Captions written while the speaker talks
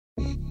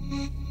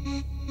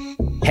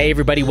Hey,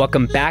 everybody,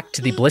 welcome back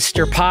to the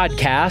Blister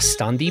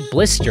Podcast on the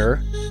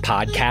Blister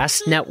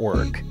Podcast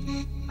Network.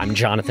 I'm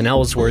Jonathan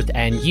Ellsworth,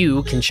 and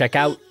you can check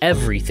out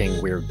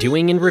everything we're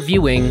doing and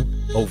reviewing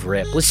over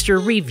at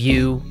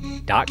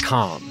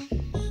blisterreview.com.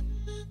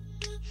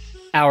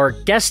 Our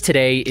guest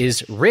today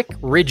is Rick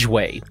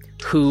Ridgway,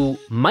 who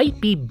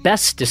might be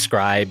best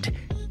described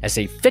as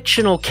a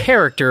fictional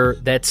character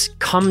that's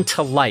come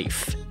to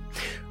life.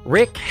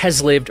 Rick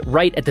has lived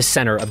right at the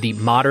center of the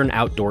modern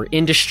outdoor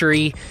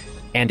industry,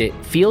 and it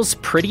feels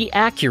pretty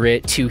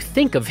accurate to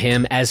think of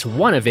him as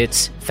one of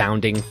its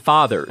founding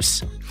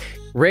fathers.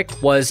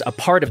 Rick was a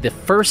part of the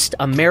first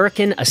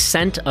American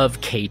ascent of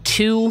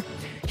K2.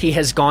 He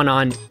has gone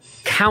on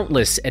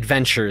countless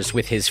adventures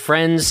with his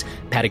friends,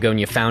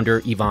 Patagonia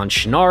founder Yvon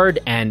Chouinard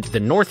and the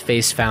North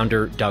Face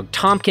founder Doug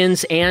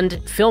Tompkins and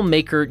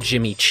filmmaker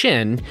Jimmy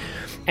Chin.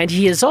 And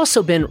he has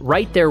also been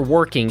right there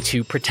working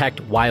to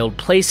protect wild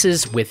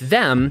places with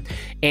them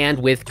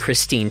and with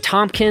Christine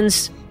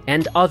Tompkins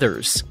and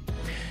others.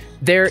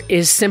 There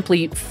is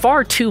simply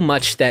far too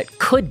much that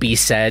could be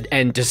said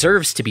and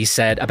deserves to be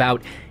said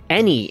about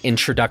any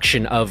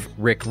introduction of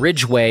Rick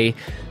Ridgway,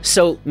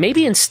 so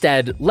maybe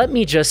instead let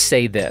me just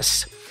say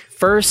this.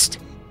 First,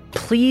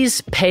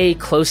 please pay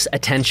close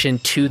attention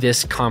to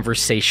this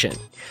conversation.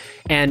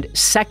 And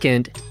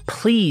second,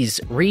 please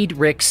read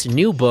Rick's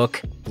new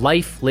book,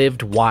 Life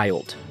Lived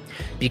Wild,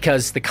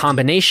 because the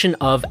combination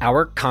of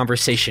our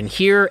conversation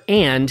here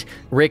and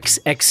Rick's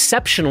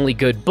exceptionally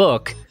good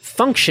book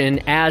function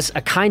as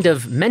a kind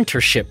of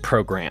mentorship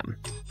program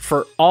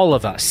for all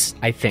of us,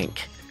 I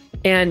think.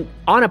 And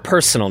on a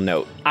personal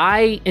note,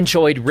 I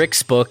enjoyed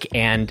Rick's book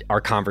and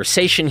our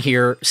conversation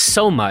here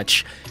so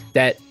much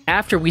that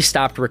after we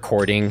stopped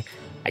recording,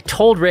 I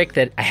told Rick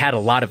that I had a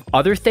lot of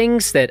other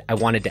things that I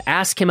wanted to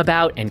ask him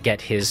about and get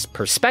his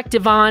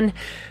perspective on.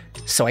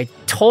 So I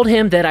told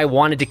him that I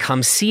wanted to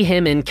come see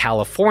him in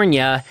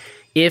California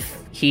if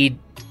he'd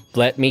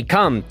let me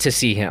come to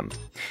see him.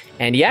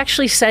 And he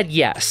actually said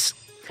yes.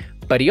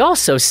 But he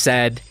also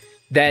said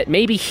that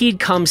maybe he'd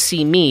come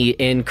see me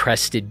in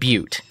Crested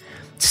Butte.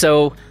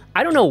 So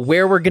I don't know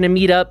where we're going to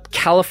meet up,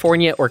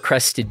 California or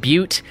Crested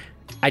Butte.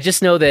 I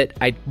just know that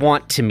I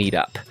want to meet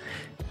up.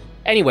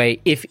 Anyway,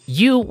 if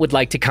you would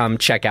like to come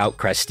check out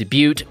Crested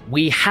Butte,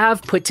 we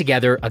have put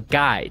together a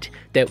guide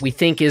that we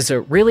think is a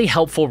really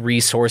helpful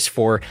resource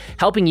for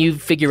helping you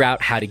figure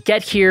out how to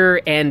get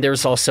here, and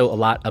there's also a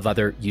lot of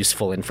other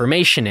useful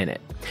information in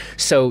it.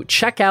 So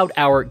check out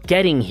our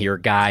Getting Here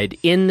guide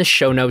in the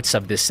show notes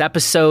of this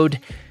episode.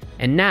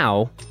 And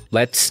now,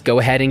 let's go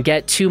ahead and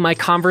get to my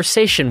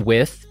conversation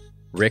with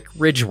Rick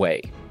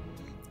Ridgway.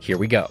 Here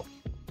we go.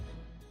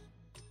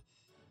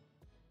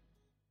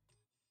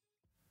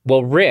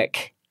 Well,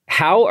 Rick,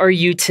 how are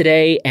you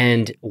today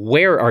and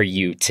where are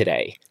you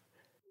today?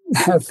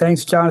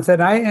 Thanks, Jonathan.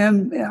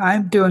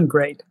 I'm doing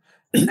great.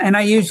 And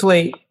I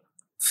usually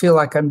feel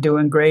like I'm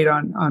doing great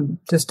on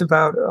just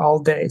about all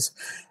days.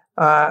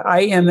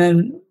 I am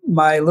in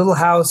my little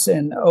house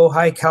in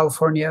Ojai,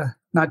 California,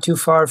 not too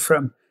far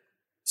from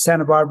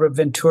Santa Barbara,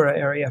 Ventura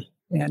area.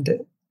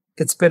 And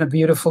it's been a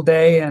beautiful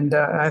day and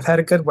I've had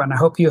a good one. I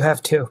hope you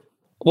have too.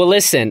 Well,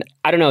 listen,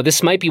 I don't know.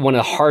 This might be one of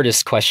the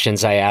hardest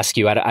questions I ask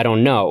you. I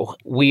don't know.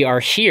 We are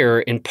here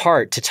in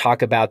part to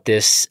talk about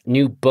this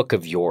new book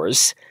of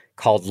yours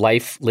called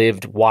Life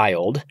Lived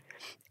Wild.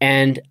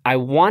 And I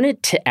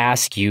wanted to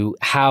ask you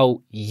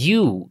how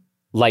you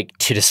like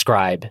to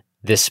describe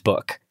this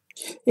book.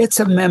 It's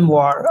a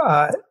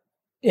memoir.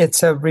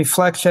 It's a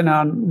reflection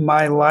on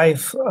my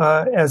life,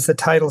 as the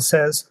title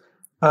says,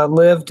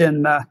 lived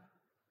in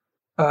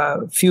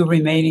few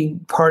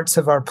remaining parts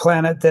of our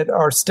planet that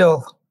are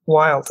still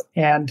wild.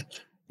 And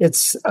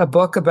it's a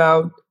book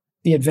about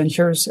the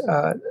adventures,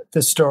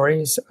 the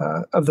stories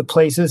of the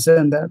places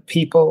and the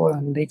people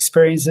and the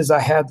experiences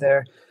I had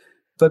there.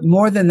 But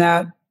more than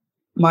that,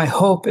 my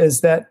hope is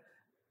that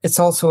it's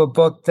also a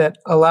book that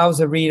allows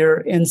a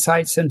reader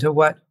insights into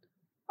what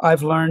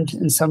I've learned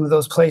in some of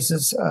those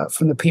places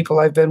from the people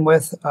I've been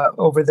with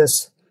over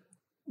this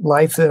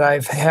life that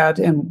I've had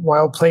in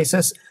wild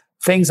places,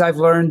 things I've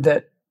learned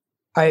that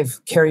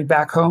I've carried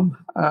back home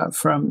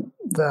from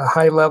the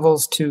high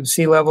levels to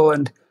sea level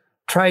and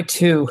tried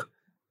to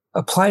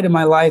apply to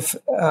my life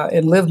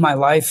and live my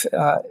life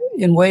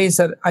in ways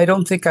that I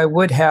don't think I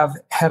would have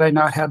had I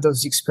not had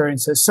those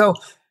experiences. So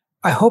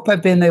I hope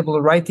I've been able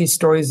to write these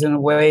stories in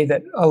a way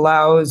that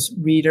allows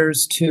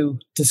readers to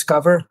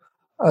discover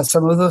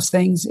some of those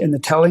things in the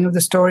telling of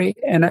the story.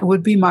 And it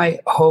would be my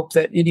hope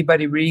that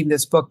anybody reading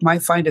this book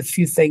might find a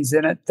few things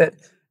in it that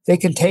they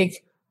can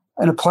take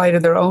and apply to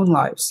their own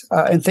lives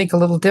and think a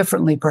little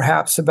differently,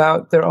 perhaps,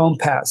 about their own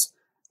past.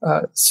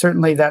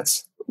 Certainly,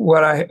 that's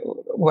what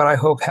I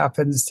hope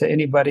happens to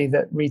anybody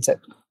that reads it.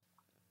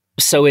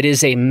 So it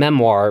is a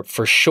memoir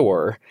for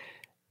sure.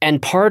 And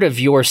part of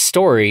your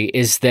story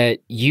is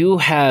that you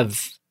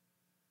have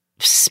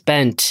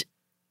spent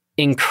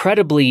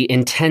incredibly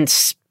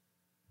intense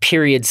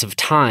periods of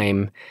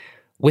time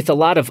with a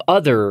lot of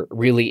other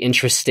really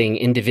interesting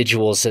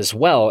individuals as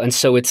well. And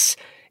so it's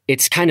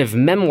it's kind of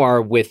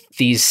memoir with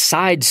these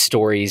side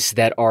stories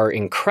that are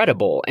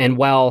incredible. And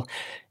while,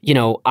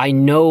 I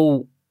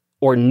know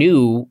or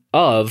knew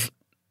of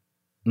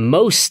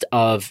most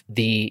of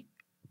the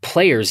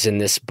players in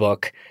this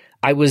book,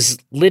 I was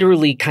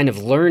literally kind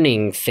of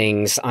learning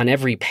things on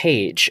every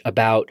page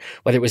about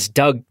whether it was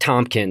Doug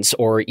Tompkins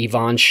or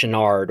Yvonne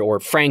Chouinard or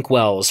Frank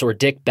Wells or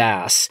Dick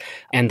Bass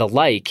and the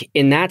like.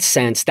 In that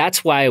sense,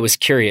 that's why I was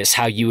curious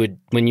how you would,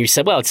 when you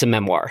said, well, it's a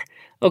memoir.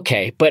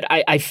 Okay, but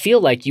I feel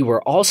like you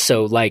were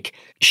also like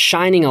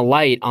shining a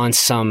light on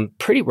some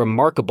pretty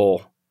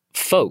remarkable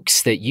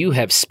folks that you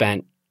have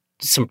spent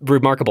some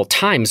remarkable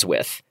times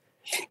with.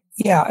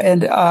 Yeah,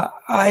 and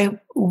I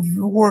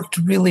worked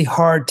really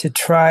hard to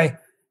try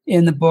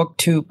in the book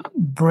to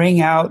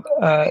bring out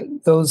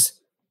those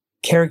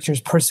characters'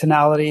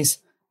 personalities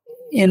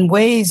in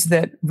ways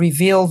that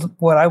revealed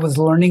what I was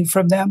learning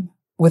from them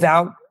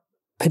without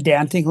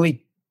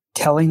pedantically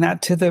telling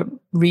that to the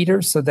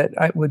reader, so that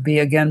it would be,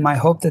 again, my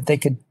hope that they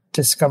could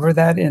discover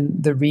that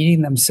in the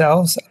reading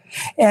themselves.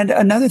 And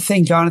another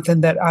thing, Jonathan,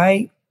 that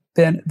I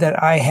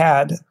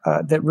had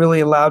that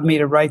really allowed me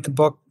to write the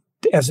book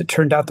as it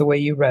turned out the way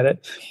you read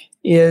it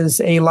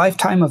is a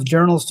lifetime of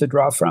journals to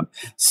draw from.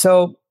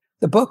 So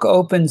the book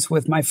opens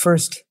with my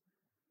first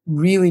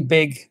really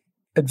big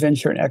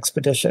adventure and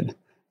expedition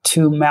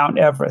to Mount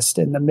Everest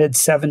in the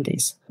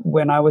mid-'70s,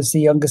 when I was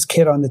the youngest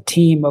kid on the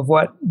team of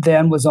what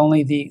then was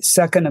only the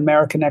second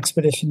American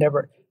expedition to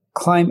ever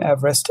climb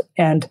Everest.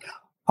 And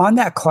on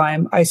that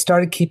climb, I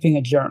started keeping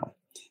a journal.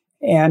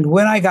 And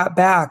when I got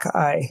back,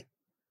 I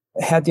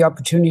had the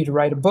opportunity to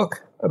write a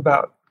book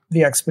about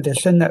the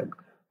expedition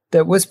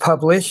that was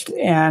published.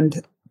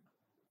 And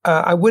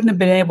I wouldn't have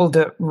been able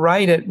to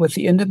write it with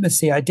the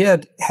intimacy I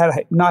did had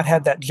I not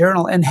had that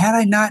journal, and had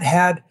I not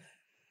had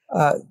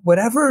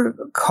whatever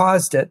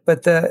caused it,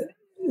 but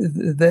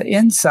the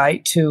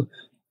insight to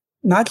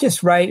not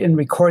just write and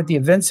record the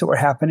events that were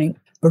happening,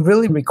 but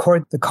really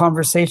record the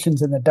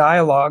conversations and the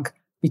dialogue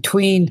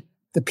between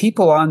the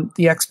people on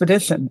the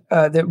expedition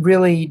that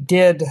really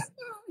did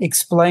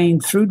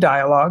explain through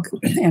dialogue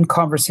and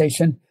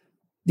conversation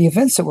the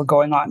events that were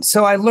going on.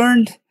 So I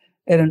learned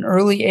at an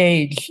early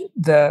age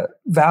the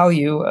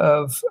value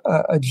of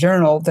a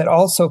journal that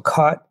also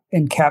caught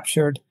and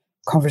captured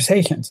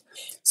conversations.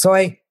 So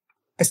I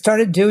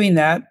started doing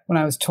that when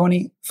I was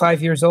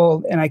 25 years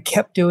old, and I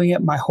kept doing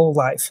it my whole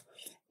life.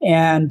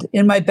 And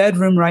in my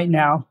bedroom right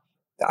now,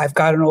 I've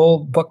got an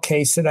old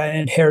bookcase that I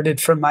inherited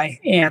from my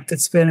aunt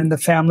that's been in the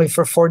family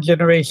for 4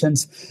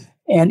 generations.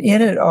 And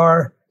in it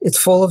it's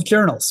full of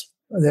journals.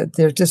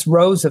 There's just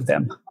rows of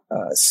them.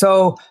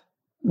 So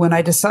when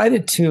I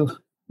decided to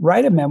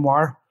write a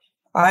memoir,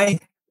 I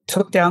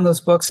took down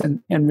those books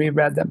and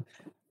reread them,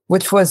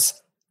 which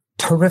was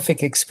a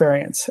terrific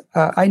experience.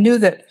 I knew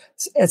that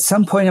at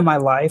some point in my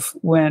life,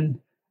 when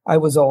I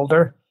was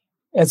older,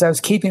 as I was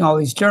keeping all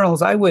these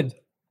journals, I would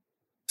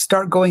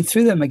start going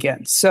through them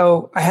again.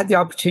 So I had the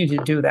opportunity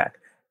to do that.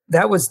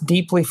 That was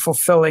deeply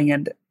fulfilling.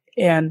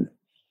 And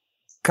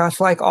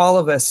gosh, like all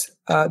of us,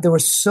 there were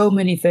so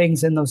many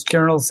things in those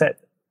journals that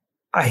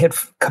I had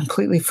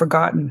completely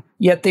forgotten,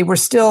 yet they were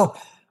still,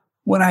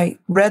 when I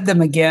read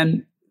them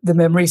again, the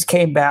memories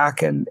came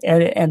back and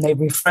they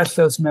refreshed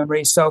those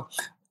memories. So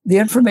the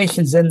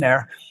information's in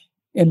there,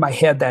 in my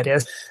head, that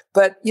is.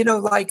 But,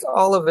 like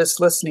all of us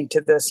listening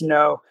to this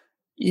know,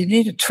 you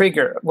need a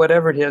trigger,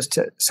 whatever it is,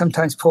 to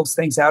sometimes pull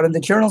things out. And the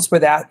journals were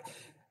that.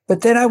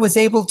 But then I was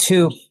able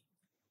to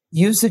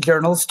use the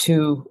journals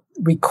to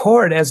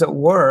record, as it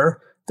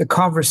were, the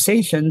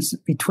conversations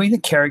between the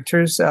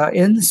characters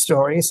in the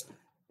stories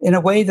in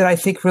a way that I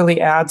think really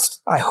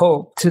adds, I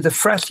hope, to the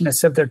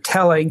freshness of their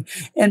telling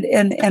and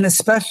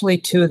especially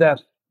to the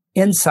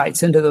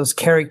insights into those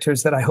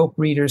characters that I hope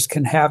readers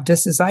can have,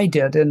 just as I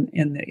did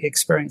in the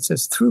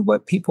experiences through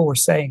what people were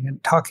saying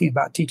and talking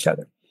about to each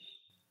other.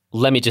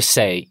 Let me just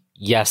say,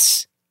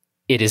 yes,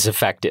 it is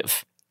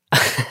effective.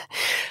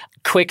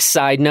 Quick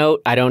side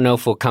note, I don't know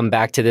if we'll come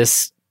back to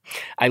this.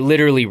 I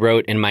literally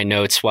wrote in my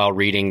notes while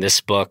reading this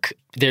book,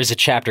 there's a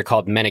chapter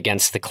called Men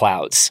Against the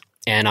Clouds.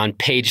 And on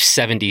page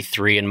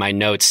 73 in my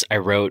notes, I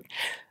wrote,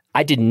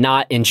 I did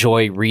not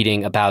enjoy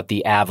reading about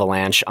the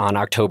avalanche on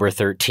October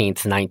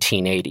 13th,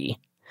 1980.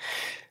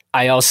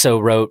 I also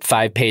wrote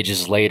 5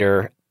 pages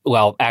later,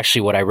 well,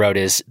 actually what I wrote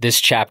is, this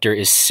chapter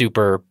is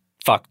super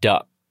fucked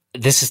up.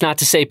 This is not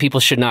to say people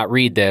should not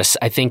read this.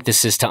 I think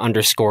this is to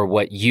underscore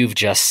what you've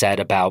just said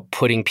about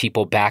putting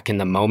people back in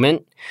the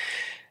moment.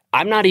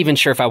 I'm not even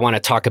sure if I want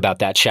to talk about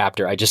that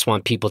chapter. I just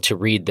want people to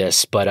read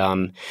this. But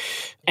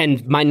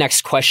and my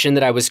next question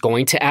that I was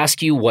going to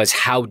ask you was,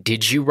 how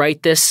did you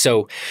write this?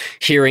 So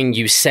hearing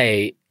you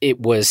say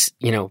it was,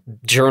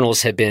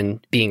 journals had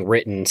been being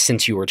written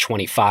since you were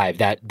 25,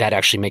 that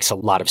actually makes a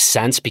lot of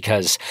sense,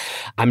 because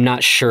I'm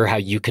not sure how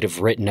you could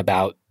have written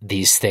about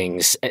these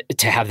things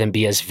to have them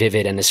be as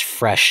vivid and as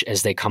fresh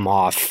as they come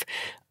off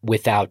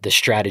without the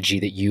strategy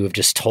that you have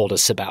just told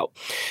us about.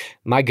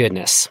 My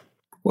goodness.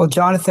 Well,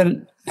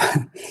 Jonathan,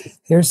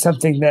 here's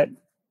something that,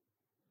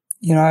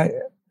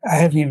 I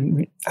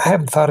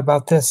haven't thought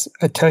about this,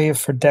 I tell you,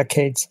 for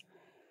decades.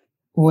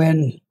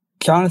 When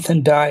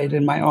Jonathan died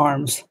in my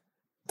arms,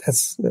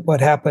 that's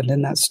what happened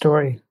in that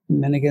story,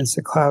 Men Against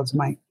the Clouds.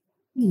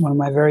 One of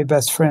my very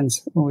best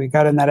friends, when we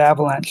got in that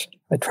avalanche,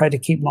 I tried to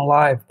keep him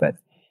alive, but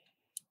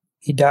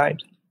he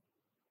died.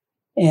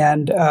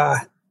 And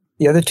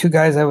the other two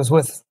guys I was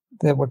with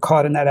that were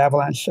caught in that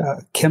avalanche,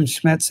 Kim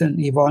Schmitz and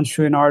Yvonne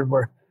Chouinard,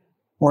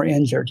 were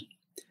injured.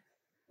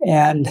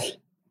 And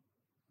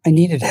I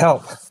needed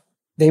help.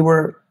 They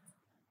were,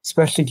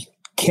 especially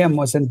Kim,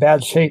 was in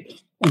bad shape,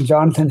 and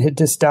Jonathan had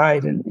just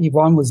died, and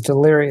Yvonne was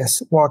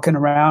delirious, walking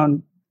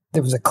around.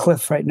 There was a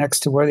cliff right next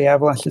to where the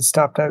avalanche had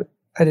stopped. I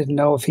didn't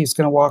know if he was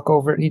going to walk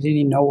over it. He didn't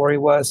even know where he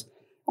was.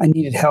 I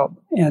needed help.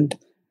 And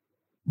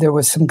there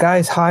was some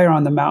guys higher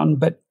on the mountain,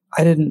 but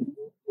I didn't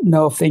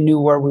know if they knew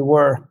where we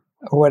were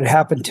or what had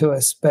happened to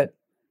us. But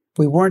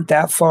we weren't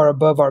that far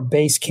above our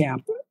base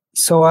camp.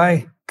 So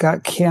I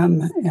got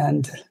Kim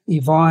and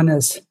Yvonne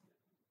as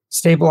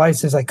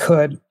stabilized as I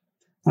could,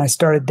 and I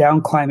started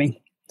down climbing.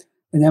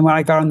 And then when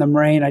I got on the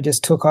moraine, I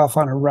just took off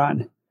on a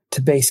run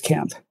to base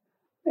camp.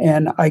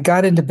 And I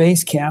got into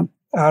base camp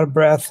out of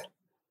breath,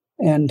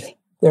 and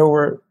there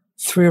were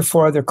 3 or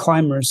 4 other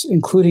climbers,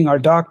 including our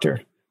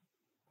doctor.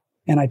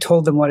 And I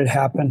told them what had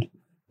happened.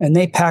 And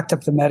they packed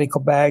up the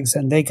medical bags,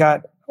 and they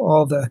got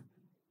all the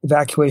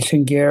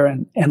evacuation gear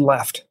and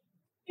left.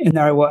 And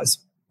there I was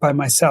by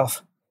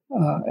myself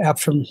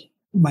after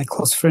my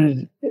close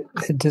friend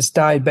had just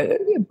died. But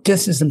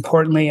just as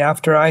importantly,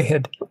 after I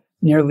had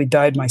nearly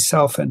died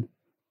myself and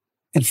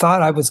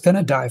thought I was going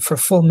to die for a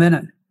full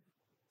minute.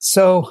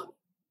 So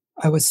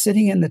I was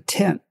sitting in the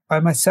tent by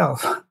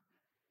myself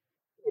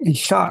in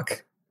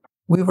shock.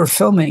 We were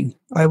filming.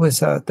 I was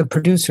the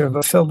producer of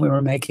a film we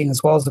were making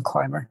as well as the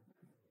climber.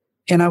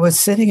 And I was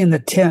sitting in the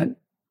tent,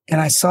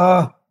 and I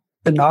saw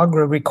the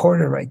Nagra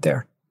recorder right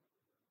there.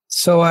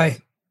 So I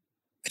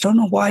don't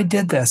know why I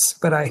did this,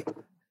 but I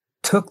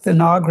took the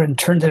Nagra and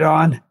turned it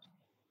on,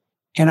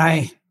 and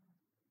I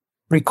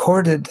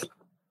recorded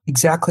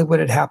exactly what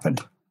had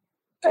happened.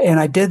 And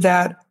I did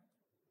that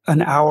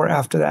an hour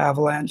after the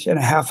avalanche and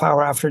a half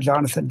hour after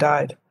Jonathan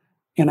died.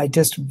 And I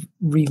just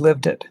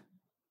relived it.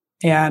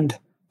 And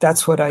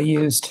that's what I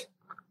used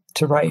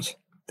to write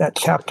that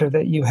chapter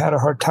that you had a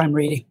hard time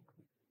reading.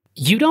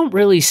 You don't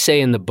really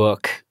say in the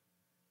book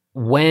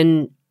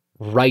when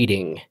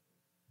writing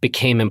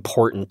became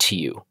important to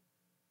you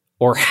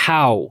or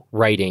how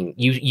writing.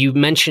 You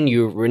mentioned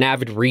you were an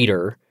avid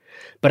reader,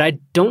 but I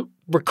don't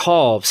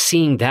recall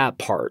seeing that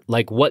part.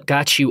 Like what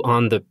got you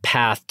on the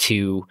path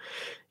to,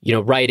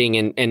 writing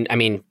and I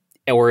mean,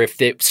 or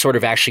if it sort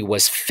of actually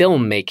was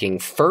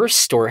filmmaking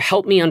first, or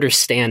help me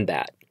understand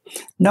that.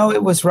 No,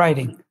 it was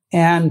writing.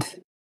 And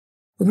it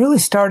really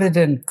started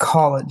in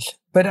college.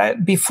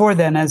 But before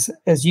then, as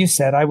you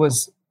said, I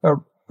was a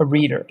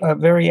reader, a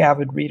very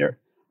avid reader.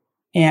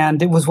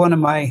 And it was one of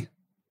my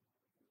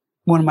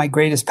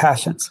greatest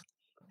passions.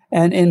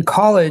 And in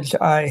college,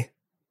 I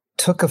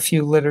took a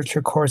few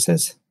literature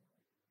courses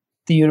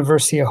at the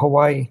University of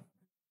Hawaii.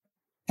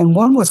 And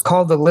one was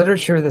called The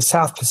Literature of the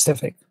South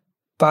Pacific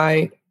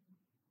by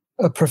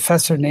a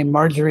professor named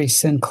Marjorie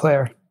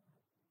Sinclair,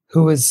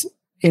 who was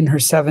in her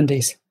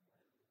 70s.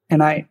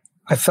 And I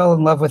fell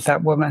in love with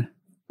that woman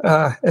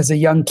as a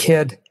young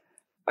kid.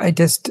 I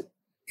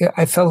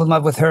fell in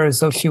love with her as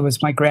though she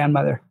was my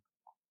grandmother.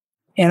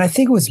 And I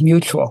think it was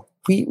mutual.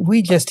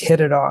 We just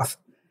hit it off.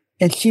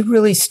 And she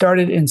really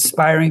started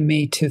inspiring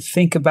me to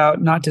think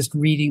about not just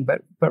reading,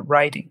 but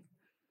writing.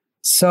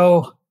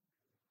 So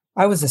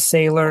I was a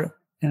sailor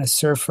and a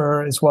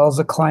surfer as well as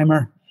a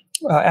climber.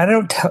 I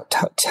don't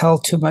tell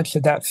too much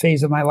of that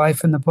phase of my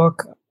life in the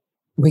book.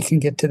 We can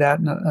get to that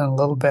in a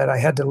little bit. I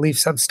had to leave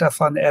some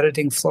stuff on the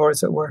editing floor,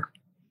 as it were.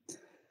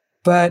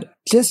 But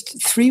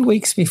just 3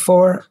 weeks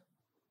before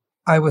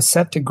I was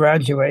set to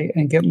graduate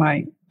and get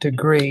my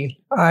degree,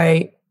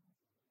 I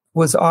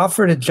was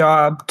offered a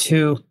job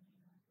to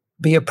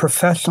be a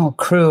professional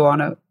crew on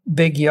a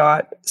big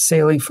yacht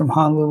sailing from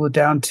Honolulu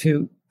down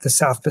to the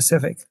South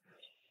Pacific.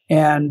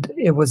 And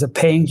it was a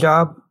paying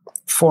job,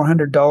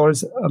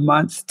 $400 a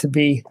month to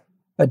be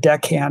a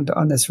deckhand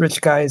on this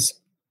rich guy's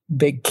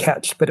big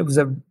ketch. But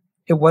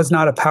it was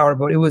not a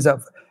powerboat. It was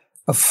a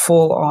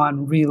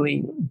full-on,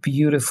 really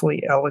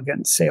beautifully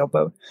elegant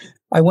sailboat.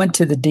 I went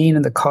to the dean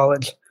of the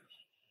college.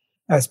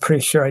 I was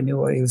pretty sure I knew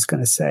what he was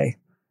going to say,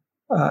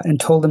 and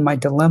told him my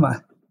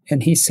dilemma.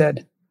 And he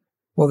said,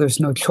 well, there's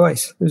no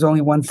choice. There's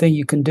only one thing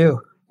you can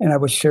do. And I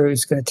was sure he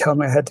was going to tell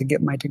me I had to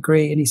get my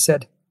degree. And he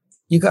said,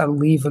 you got to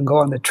leave and go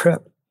on the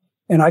trip.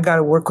 And I got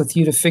to work with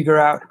you to figure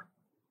out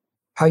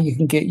how you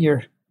can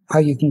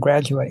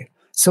graduate.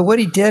 So what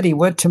he did, he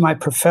went to my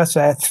professor.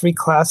 I had 3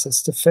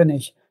 classes to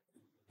finish.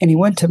 And he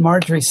went to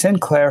Marjorie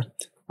Sinclair,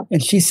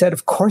 and she said,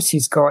 of course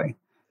he's going.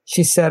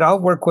 She said, I'll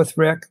work with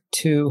Rick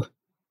to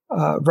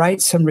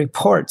write some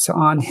reports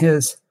on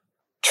his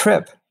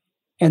trip,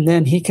 and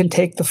then he can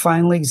take the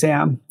final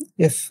exam.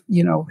 If,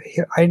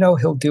 I know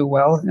he'll do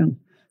well, and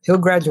he'll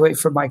graduate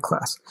from my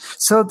class.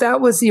 So that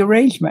was the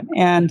arrangement.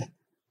 And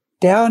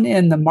down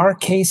in the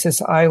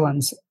Marquesas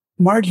Islands,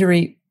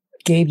 Marjorie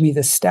gave me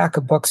this stack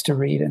of books to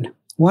read, and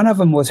one of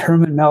them was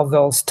Herman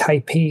Melville's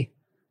Typee,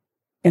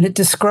 and it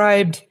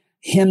described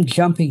him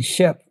jumping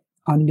ship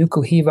on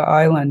Nukuhiva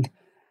Island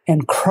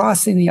and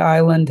crossing the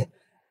island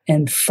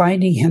and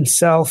finding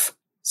himself,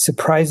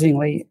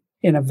 surprisingly,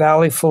 in a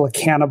valley full of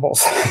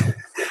cannibals.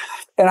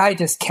 And I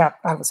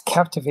was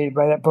captivated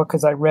by that book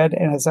as I read,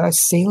 and as I was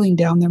sailing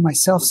down there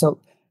myself. So,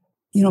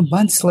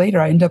 months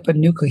later, I end up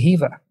in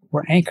Nukuhiva.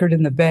 We're anchored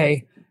in the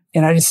bay,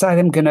 and I decided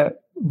I'm going to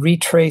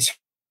retrace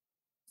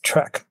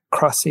trek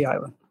across the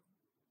island,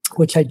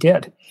 which I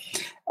did.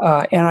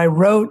 And I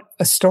wrote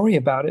a story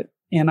about it,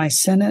 and I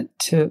sent it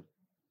to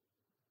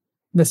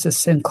Mrs.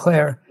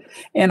 Sinclair.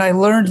 And I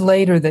learned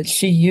later that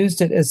she used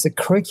it as the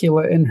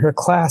curricula in her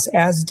class,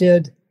 as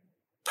did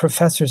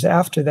professors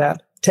after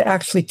that, to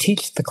actually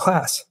teach the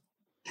class.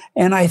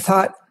 And I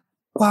thought,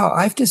 wow,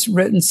 I've just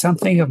written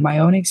something of my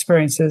own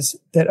experiences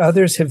that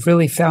others have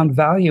really found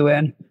value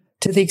in,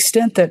 to the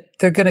extent that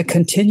they're going to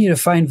continue to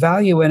find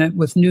value in it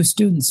with new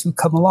students who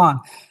come along.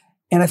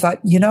 And I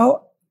thought,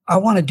 I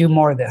want to do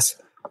more of this.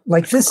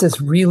 Like, this is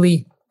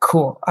really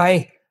cool.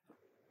 I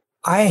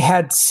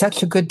had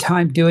such a good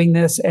time doing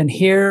this, and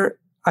here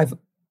I've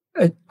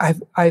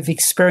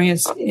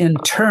experienced in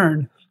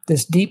turn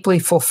this deeply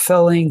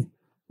fulfilling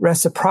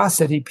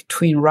reciprocity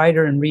between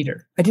writer and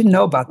reader. I didn't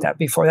know about that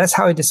before. That's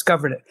how I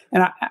discovered it.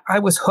 And I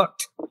was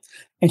hooked.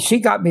 And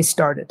she got me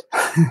started.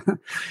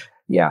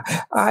 Yeah.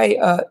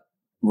 I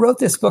wrote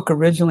this book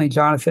originally,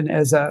 Jonathan,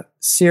 as a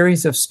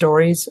series of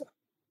stories.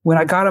 When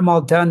I got them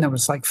all done, there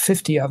was like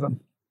 50 of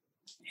them.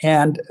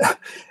 And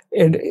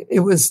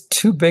it was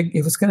too big.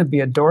 It was going to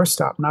be a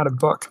doorstop, not a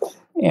book.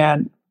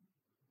 And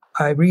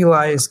I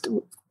realized,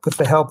 with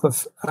the help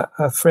of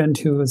a friend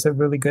who was a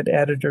really good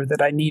editor, that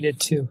I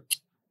needed to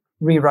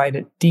rewrite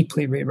it,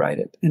 deeply rewrite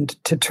it, and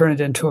to turn it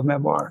into a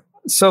memoir.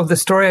 So the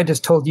story I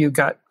just told you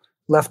got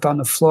left on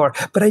the floor.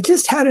 But I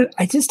just had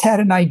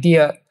an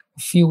idea a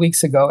few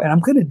weeks ago, and I'm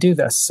going to do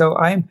this. So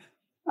I'm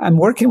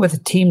working with a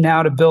team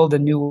now to build a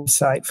new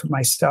website for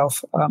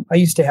myself. I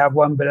used to have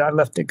one, but I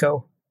left it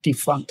go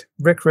defunct,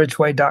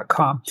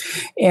 rickridgway.com.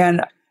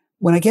 And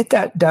when I get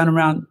that done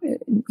around,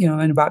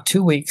 in about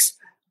 2 weeks,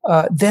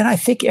 then I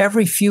think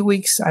every few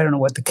weeks, I don't know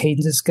what the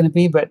cadence is going to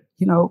be, but,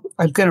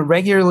 I'm going to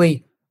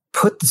regularly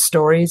put the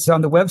stories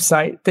on the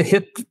website that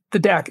hit the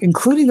deck,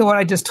 including the one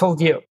I just told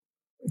you.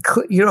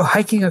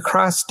 Hiking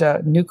across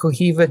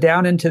Nukuhiva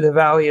down into the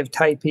valley of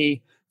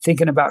Typee,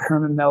 thinking about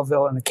Herman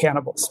Melville and the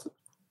cannibals.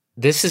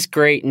 This is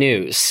great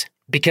news,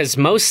 because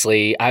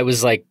mostly I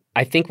was like,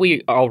 I think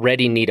we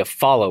already need a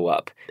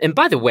follow-up. And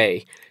by the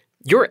way,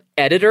 your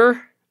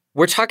editor,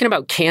 we're talking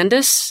about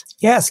Candace?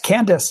 Yes,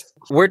 Candace.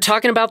 We're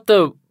talking about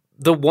the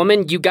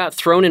woman you got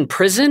thrown in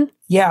prison?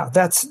 Yeah,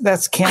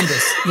 that's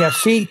Candace. Yeah,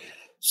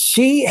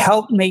 she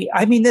helped me.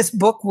 I mean, this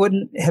book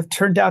wouldn't have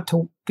turned out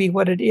to be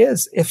what it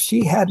is if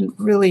she hadn't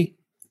really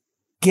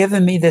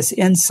given me this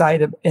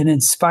insight and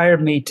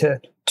inspired me to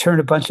turn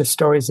a bunch of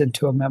stories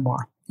into a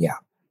memoir. Yeah.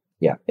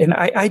 Yeah. And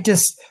I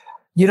just,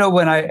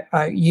 when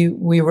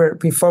we were,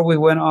 before we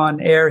went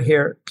on air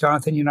here,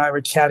 Jonathan, you and I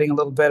were chatting a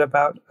little bit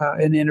about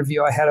an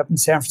interview I had up in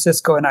San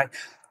Francisco, and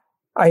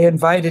I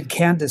invited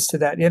Candace to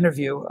that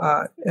interview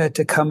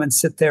to come and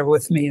sit there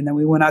with me. And then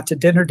we went out to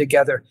dinner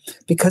together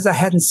because I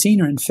hadn't seen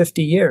her in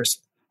 50 years.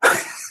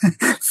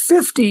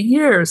 50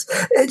 years.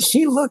 And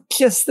she looked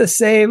just the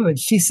same. And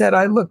she said,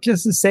 I look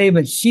just the same.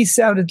 And she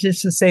sounded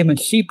just the same. And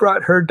she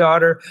brought her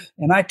daughter.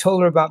 And I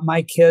told her about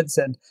my kids.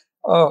 And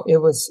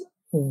it was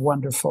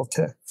wonderful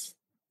to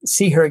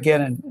see her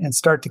again and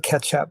start to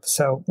catch up.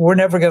 So we're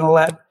never going to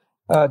let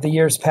the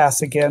years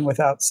pass again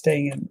without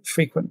staying in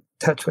frequent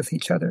touch with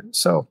each other.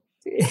 So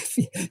if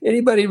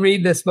anybody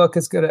read this book,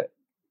 is going to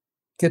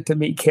get to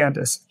meet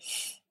Candace.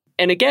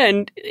 And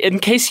again, in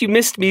case you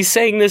missed me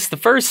saying this the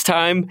first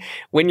time,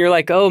 when you're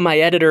like, oh, my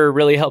editor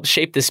really helped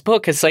shape this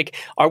book, it's like,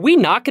 are we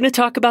not going to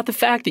talk about the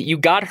fact that you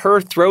got her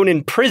thrown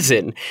in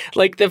prison?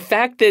 Like, the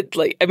fact that,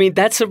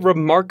 that's a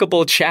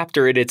remarkable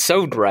chapter in its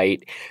own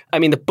right. I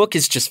mean, the book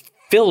is just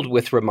filled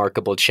with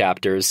remarkable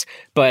chapters.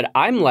 But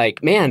I'm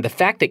like, man, the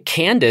fact that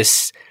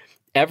Candace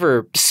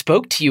ever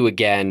spoke to you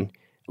again,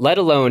 let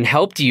alone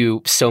helped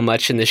you so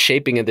much in the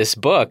shaping of this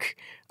book.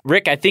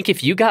 Rick, I think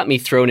if you got me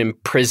thrown in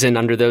prison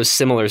under those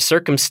similar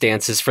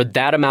circumstances for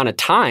that amount of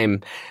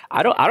time,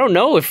 I don't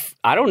know if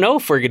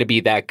we're going to be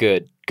that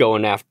good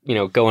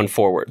going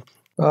forward.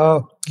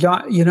 Oh,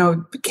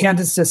 John,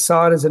 Candace just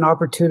saw it as an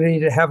opportunity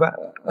to have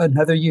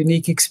another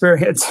unique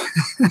experience.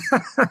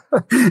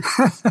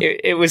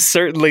 It was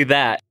certainly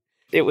that.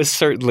 It was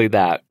certainly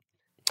that.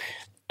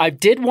 I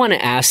did want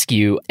to ask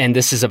you, and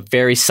this is a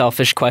very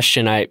selfish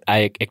question I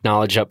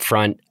acknowledge up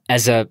front,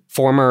 as a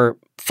former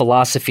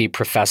philosophy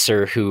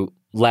professor who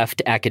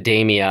left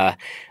academia,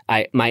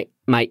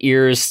 my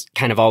ears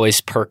kind of always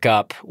perk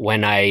up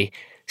when I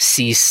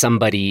see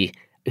somebody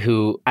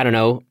who, I don't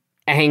know,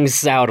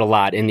 hangs out a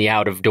lot in the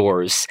out of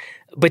doors.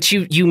 But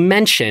you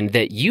mentioned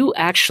that you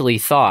actually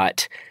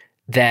thought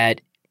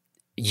that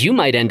you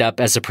might end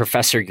up as a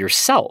professor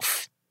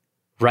yourself,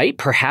 right?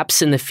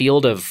 Perhaps in the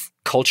field of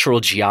cultural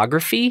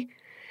geography.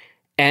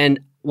 And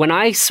when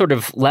I sort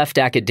of left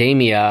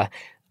academia,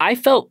 I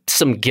felt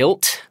some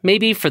guilt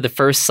maybe for the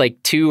first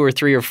 2 or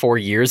 3 or 4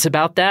 years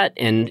about that.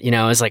 And,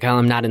 I was like, oh,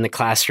 I'm not in the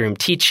classroom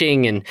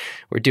teaching and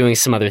we're doing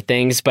some other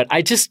things. But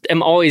I just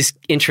am always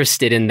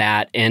interested in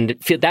that. And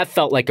that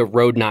felt like a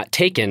road not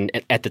taken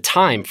at the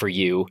time for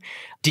you.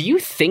 Do you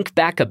think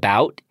back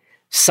about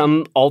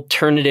some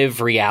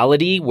alternative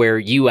reality where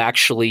you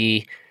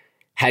actually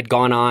had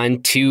gone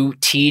on to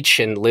teach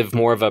and live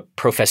more of a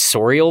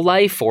professorial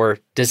life? Or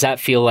does that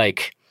feel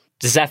like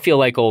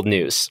old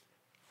news?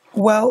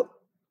 Well,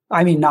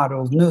 I mean, not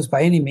old news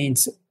by any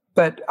means,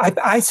 but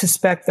I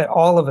suspect that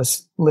all of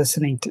us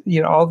listening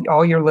to,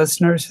 all your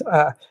listeners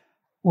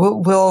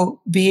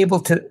will be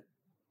able to,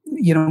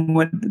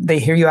 when they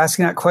hear you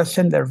asking that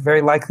question, they're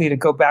very likely to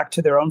go back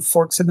to their own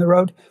forks in the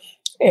road.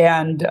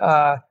 And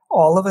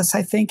all of us,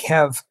 I think,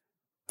 have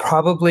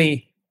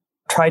probably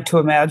tried to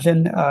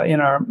imagine in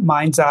our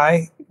mind's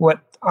eye what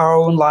our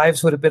own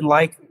lives would have been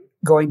like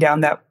going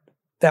down that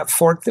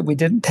fork that we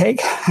didn't take.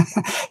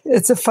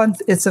 It's a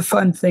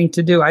fun thing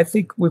to do. I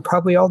think we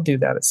probably all do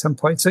that at some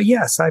point. So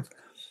yes,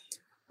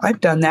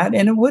 I've done that,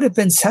 and it would have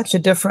been such a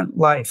different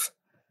life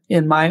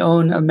in my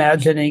own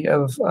imagining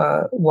of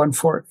one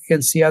fork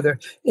against the other.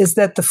 Is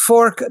that the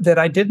fork that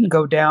I didn't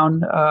go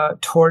down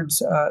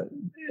towards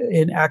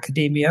in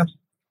academia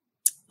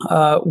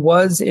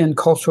was in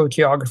cultural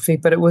geography,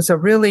 but it was a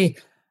really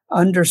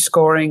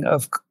underscoring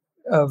of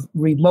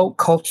remote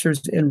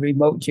cultures in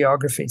remote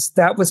geographies.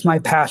 That was my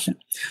passion.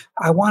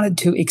 I wanted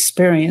to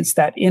experience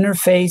that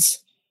interface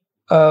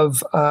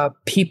of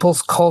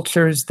people's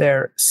cultures,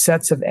 their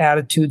sets of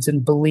attitudes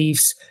and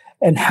beliefs,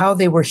 and how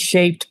they were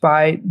shaped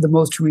by the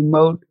most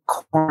remote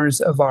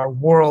corners of our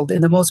world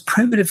in the most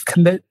primitive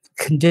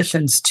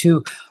conditions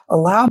to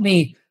allow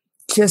me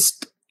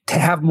just to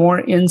have more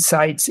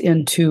insights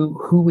into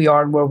who we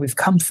are and where we've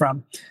come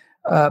from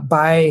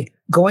by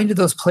going to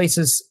those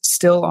places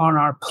still on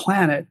our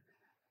planet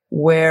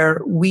where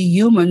we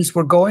humans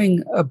were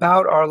going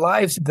about our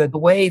lives the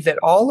way that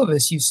all of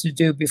us used to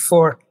do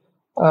before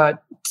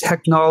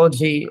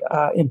technology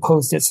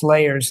imposed its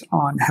layers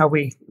on how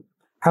we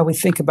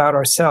think about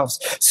ourselves.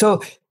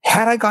 So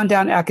had I gone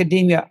down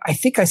academia, I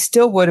think I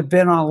still would have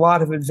been on a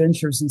lot of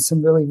adventures in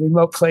some really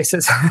remote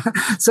places.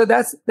 So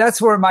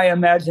that's where my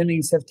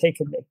imaginings have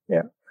taken me.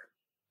 Yeah.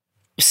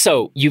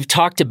 So you've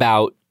talked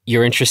about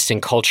your interest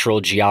in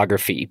cultural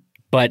geography,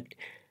 but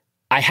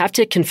I have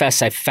to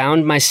confess I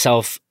found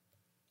myself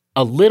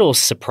a little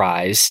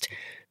surprised.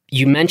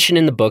 You mention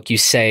in the book, you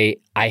say,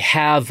 I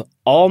have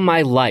all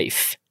my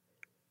life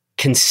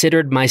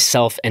considered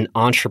myself an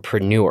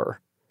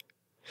entrepreneur.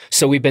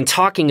 So we've been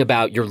talking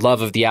about your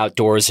love of the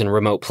outdoors and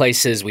remote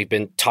places. We've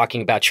been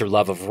talking about your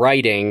love of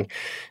writing.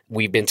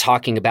 We've been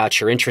talking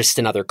about your interest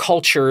in other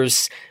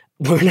cultures.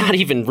 We're not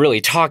even really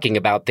talking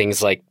about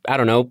things like, I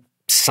don't know,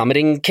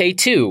 summiting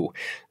K2.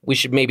 We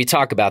should maybe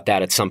talk about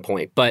that at some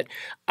point. But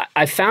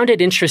I found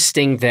it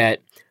interesting that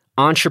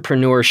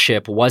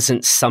entrepreneurship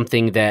wasn't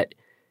something that,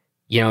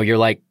 you're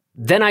like,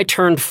 then I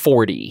turned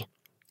 40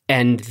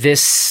 and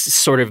this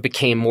sort of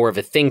became more of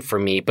a thing for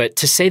me. But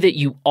to say that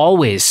you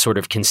always sort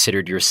of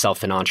considered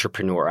yourself an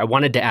entrepreneur, I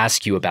wanted to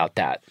ask you about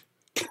that.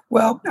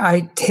 Well,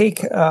 I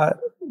take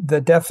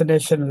the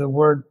definition of the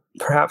word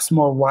perhaps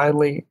more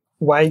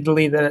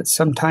widely than it's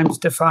sometimes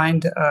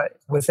defined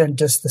within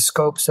just the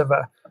scopes of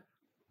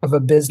a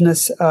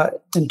business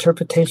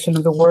interpretation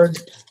of the word.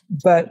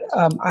 But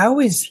I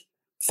always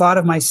thought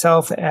of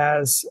myself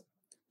as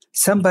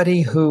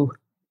somebody who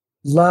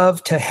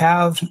loved to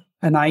have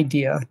an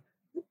idea,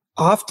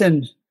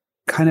 often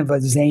kind of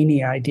a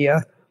zany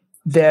idea,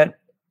 that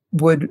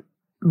would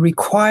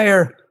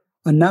require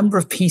a number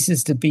of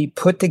pieces to be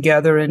put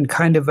together in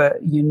kind of a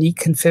unique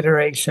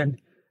configuration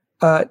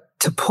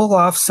to pull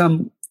off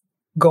some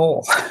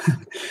goal.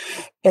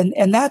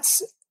 and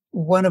that's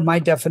one of my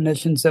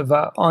definitions of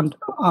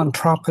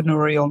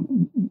entrepreneurial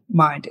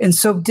mind. And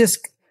so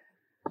just,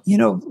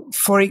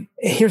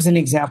 here's an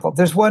example.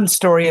 There's one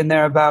story in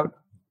there about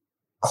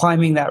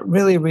climbing that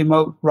really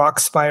remote rock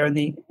spire in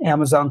the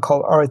Amazon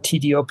called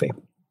Aratidiope.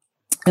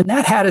 And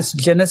that had its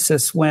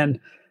genesis when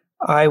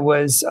I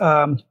was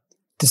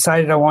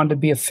decided I wanted to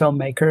be a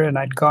filmmaker, and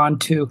I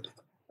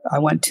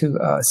went to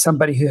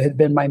somebody who had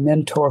been my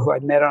mentor, who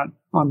I'd met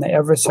on the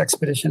Everest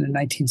expedition in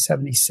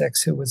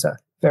 1976, who was a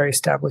very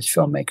established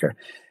filmmaker.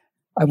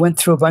 I went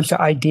through a bunch of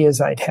ideas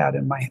I'd had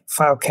in my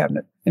file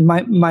cabinet. In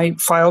my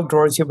file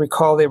drawers, you'll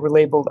recall, they were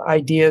labeled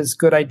ideas,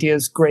 good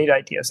ideas, great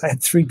ideas. I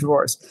had 3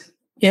 drawers.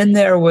 In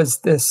there was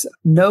this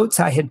notes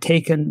I had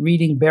taken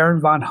reading Baron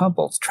von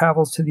Humboldt's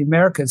Travels to the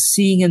Americas,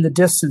 seeing in the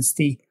distance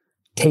the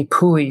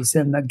tepuis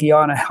in the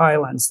Guiana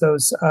highlands,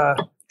 those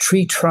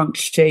tree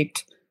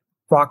trunk-shaped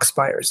rock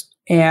spires.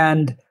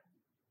 And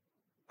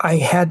I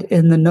had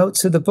in the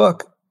notes of the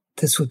book,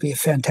 this would be a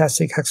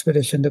fantastic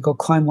expedition to go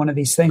climb one of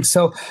these things.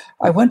 So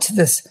I went to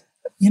this,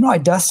 I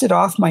dusted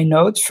off my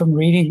notes from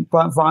reading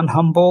von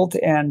Humboldt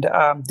and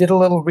did a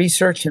little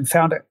research and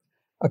found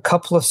a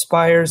couple of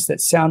spires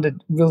that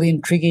sounded really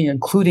intriguing,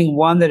 including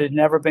one that had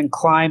never been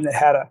climbed that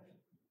had a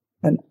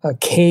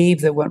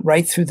cave that went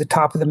right through the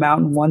top of the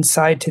mountain, one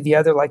side to the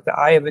other, like the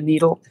eye of a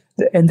needle.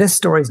 And this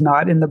story's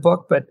not in the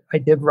book, but I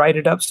did write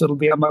it up, so it'll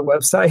be on my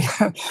website.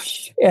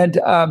 And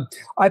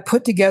I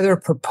put together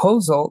a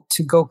proposal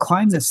to go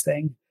climb this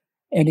thing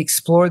and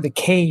explore the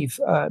cave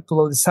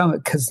below the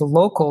summit, because the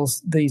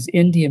locals, these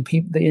Indian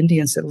people, the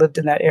Indians that lived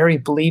in that area,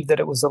 believed that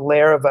it was a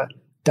lair of a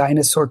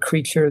dinosaur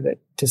creature that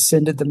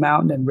descended the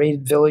mountain and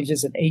raided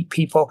villages and ate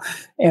people.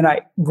 And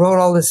I wrote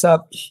all this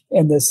up,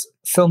 and this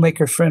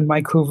filmmaker friend,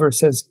 Mike Hoover,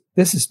 says,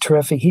 this is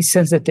terrific. He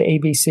sends it to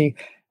ABC,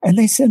 and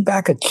they send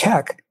back a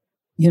check,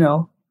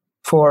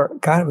 for,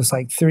 God, it was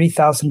like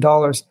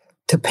 $30,000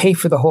 to pay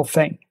for the whole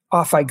thing.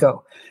 Off I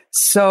go.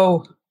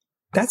 So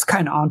that's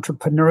kind of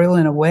entrepreneurial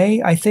in a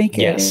way, I think,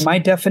 yes. in my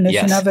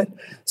definition of it.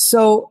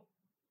 So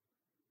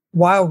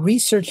while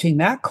researching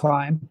that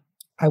climb,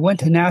 I went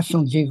to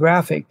National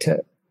Geographic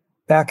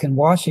back in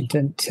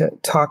Washington to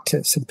talk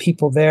to some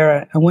people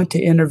there. I went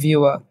to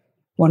interview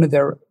one of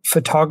their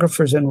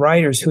photographers and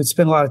writers who had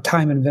spent a lot of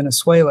time in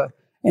Venezuela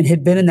and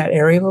had been in that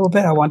area a little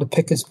bit. I wanted to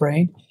pick his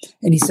brain.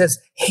 And he says,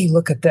 hey,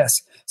 look at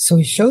this. So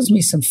he shows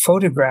me some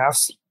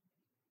photographs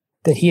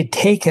that he had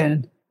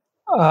taken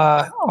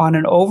on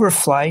an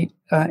overflight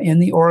in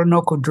the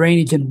Orinoco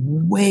drainage,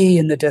 and way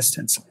in the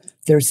distance,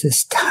 there's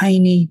this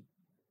tiny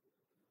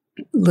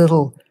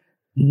little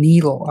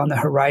needle on the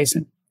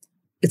horizon.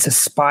 It's a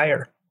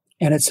spire,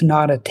 and it's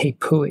not a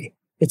tepui.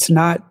 It's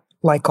not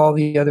like all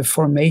the other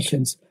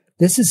formations.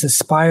 This is a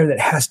spire that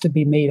has to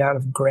be made out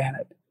of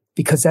granite,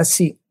 because that's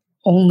the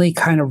only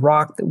kind of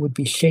rock that would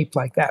be shaped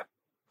like that.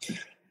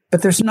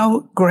 But there's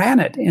no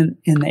granite in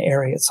the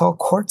area. It's all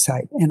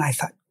quartzite. And I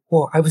thought,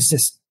 whoa, I was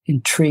just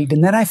intrigued.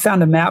 And then I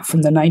found a map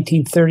from the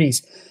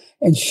 1930s.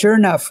 And sure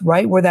enough,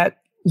 right where that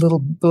little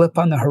blip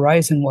on the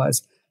horizon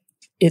was,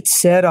 it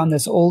said on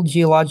this old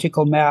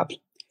geological map,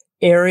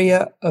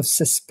 area of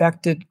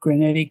suspected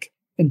granitic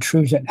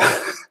intrusion.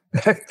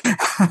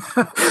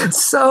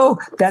 So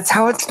that's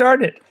how it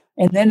started.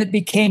 And then it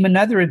became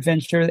another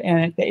adventure,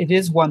 and it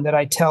is one that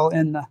I tell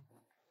in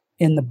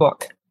the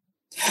book.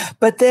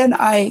 But then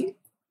I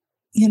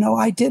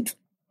did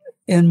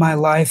in my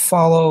life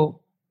follow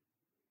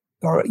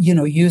or,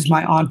 use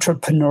my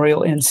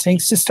entrepreneurial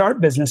instincts to start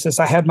businesses.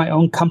 I had my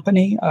own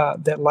company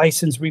that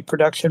licensed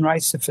reproduction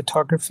rights to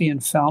photography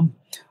and film.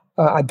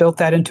 I built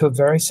that into a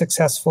very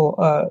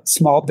successful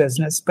small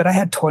business, but I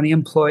had 20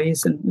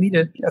 employees, and we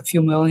did a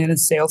few million in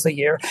sales a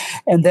year.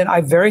 And then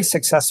I very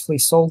successfully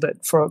sold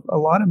it for a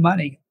lot of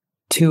money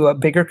to a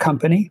bigger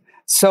company.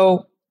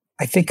 So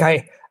I think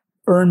I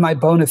earned my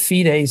bona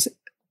fides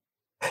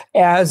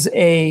as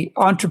a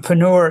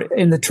entrepreneur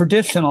in the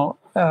traditional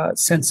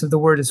sense of the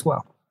word as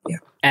well. Yeah.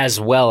 As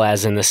well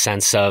as in the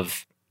sense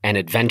of an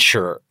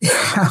adventurer.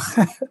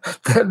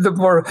 the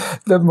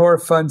more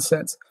fun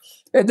sense.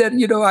 And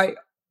then,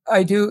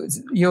 I do,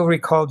 you'll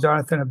recall,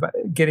 Jonathan, about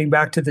getting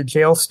back to the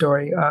jail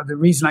story. The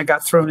reason I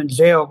got thrown in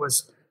jail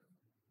was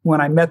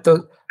when I met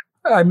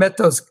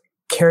those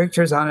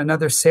characters on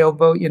another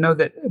sailboat,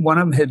 that one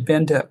of them had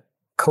been to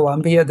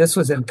Colombia. This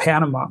was in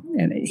Panama,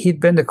 and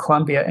he'd been to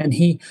Colombia, and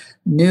he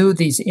knew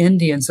these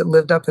Indians that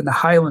lived up in the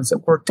highlands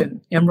that worked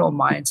in emerald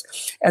mines,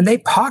 and they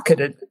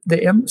pocketed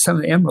some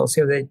of the emeralds.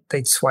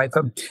 They'd swipe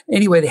them.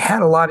 Anyway, they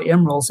had a lot of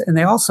emeralds, and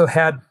they also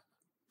had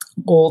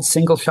old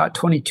single-shot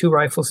 .22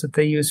 rifles that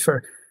they used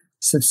for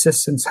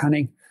subsistence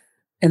hunting,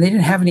 and they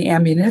didn't have any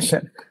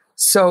ammunition.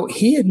 So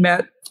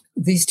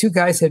these two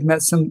guys had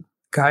met some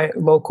guy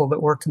local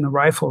that worked in the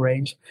rifle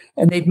range,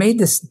 and they'd made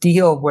this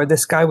deal where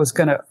this guy was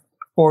going to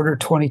order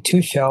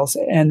 22 shells,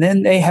 and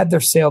then they had their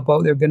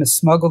sailboat. They were going to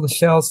smuggle the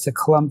shells to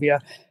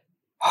Colombia,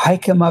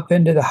 hike them up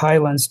into the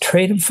highlands,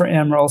 trade them for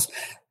emeralds,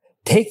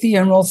 take the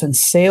emeralds and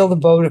sail the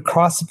boat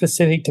across the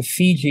Pacific to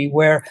Fiji,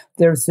 where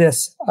there's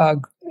this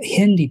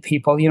Hindi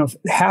people.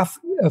 Half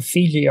of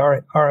Fiji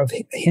are of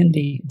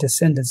Hindi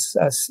descendants,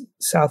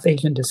 South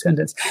Asian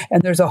descendants,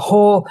 and there's a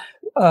whole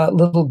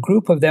little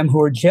group of them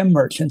who are gem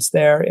merchants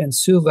there in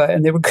Suva,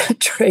 and they were going to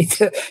trade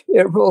the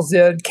emeralds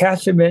in,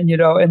 cash them in,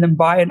 and then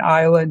buy an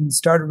island and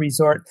start a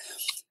resort.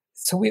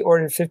 So we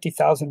ordered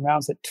 50,000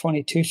 rounds at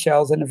 22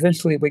 shells, and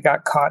eventually we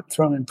got caught,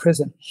 thrown in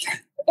prison.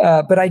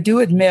 But I do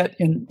admit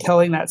in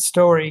telling that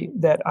story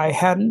that I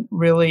hadn't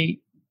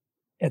really,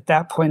 at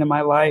that point in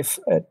my life,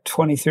 at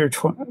 22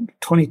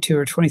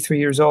 or 23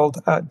 years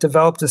old,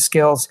 developed the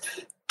skills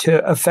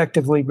to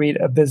effectively read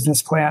a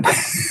business plan.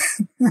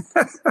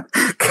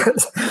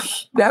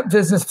 Because that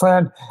business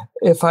plan,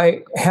 if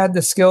I had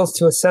the skills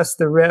to assess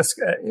the risk,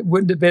 it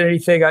wouldn't have been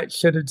anything I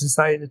should have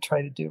decided to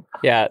try to do.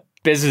 Yeah,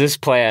 business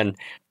plan.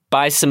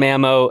 Buy some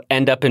ammo,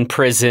 end up in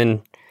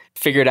prison,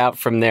 figure it out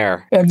from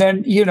there. And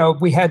then,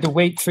 we had to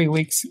wait 3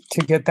 weeks to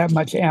get that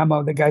much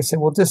ammo. The guy said,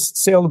 well, just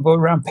sail the boat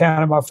around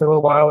Panama for a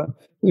little while. And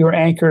we were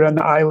anchored on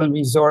the island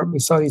resort. We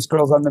saw these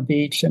girls on the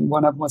beach, and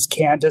one of them was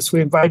Candace. We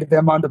invited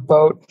them on the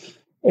boat.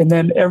 And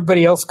then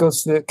everybody else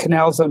goes to the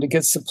canal zone to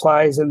get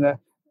supplies, and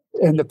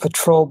and the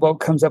patrol boat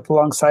comes up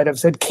alongside of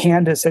us, and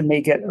Candace and me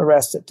get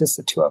arrested, just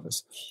the two of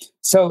us.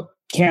 So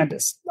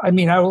Candace, I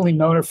mean, I've only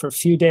known her for a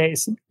few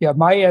days. Yeah,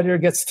 my editor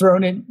gets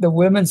thrown in the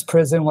women's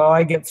prison while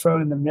I get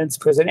thrown in the men's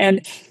prison.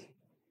 And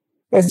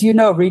as you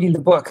know, reading the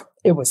book,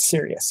 it was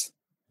serious.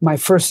 My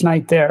first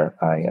night there,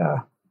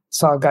 I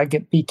saw a guy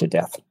get beat to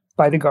death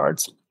by the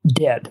guards,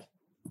 dead.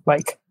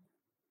 Like,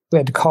 we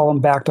had to call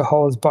him back to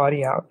haul his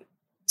body out.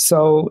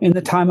 So in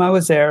the time I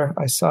was there,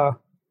 I saw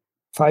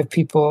 5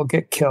 people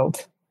get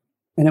killed,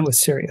 and it was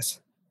serious.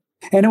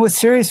 And it was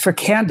serious for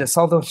Candace,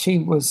 although she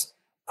was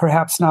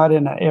perhaps not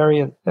in an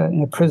area,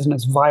 in a prison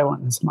as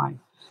violent as mine.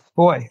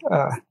 Boy,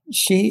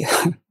 she's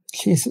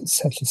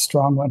such a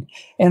strong one.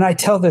 And I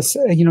tell this,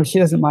 she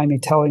doesn't mind me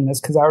telling this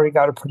because I already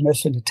got her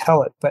permission to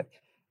tell it, but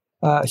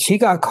she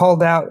got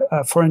called out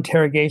for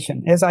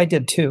interrogation, as I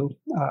did too.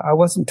 I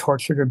wasn't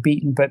tortured or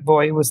beaten, but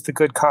boy, it was the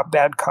good cop,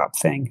 bad cop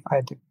thing I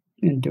had to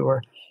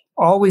endure,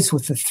 always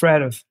with the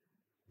threat of,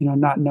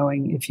 not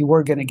knowing if you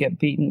were going to get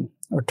beaten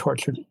or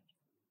tortured,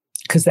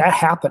 because that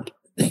happened.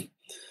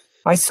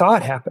 I saw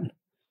it happen.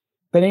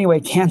 But anyway,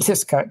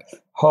 Candace got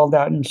hauled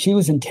out, and she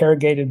was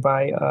interrogated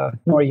by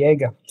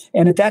Noriega.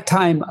 And at that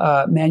time,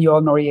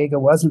 Manuel Noriega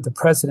wasn't the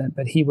president,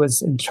 but he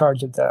was in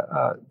charge of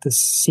the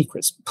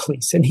secret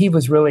police. And he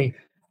was really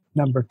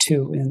number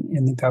 2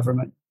 in the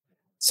government.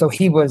 So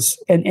he was,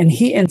 and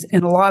he,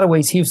 in a lot of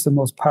ways, he was the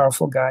most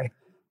powerful guy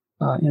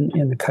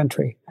in the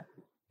country.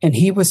 And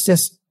he was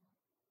just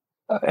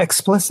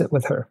explicit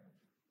with her.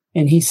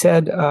 And he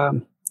said,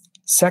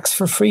 sex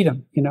for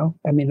freedom,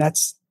 I mean,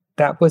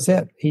 that was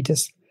it.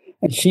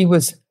 And she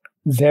was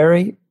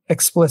very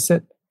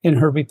explicit in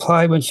her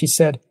reply when she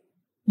said,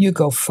 "You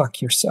go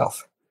fuck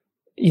yourself."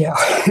 Yeah.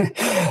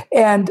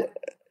 And,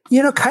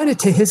 kind of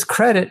to his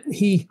credit,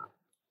 he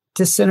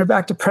just sent her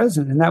back to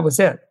prison, and that was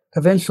it.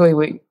 Eventually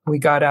we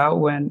got out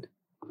when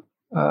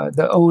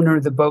the owner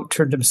of the boat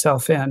turned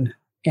himself in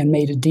and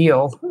made a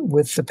deal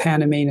with the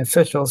Panamanian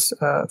officials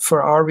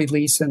for our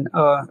release and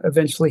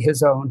eventually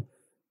his own,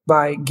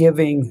 by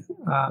giving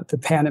the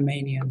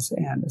Panamanians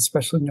and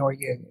especially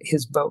Noriega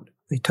his boat.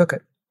 They took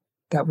it.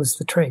 That was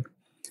the trade.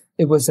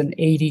 It was an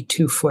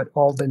 82-foot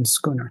Alden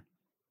schooner,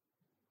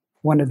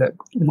 one of the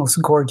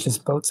most gorgeous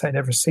boats I'd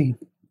ever seen.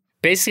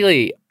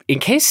 Basically, in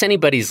case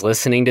anybody's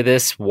listening to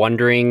this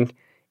wondering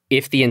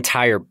if the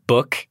entire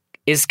book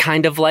is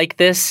kind of like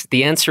this,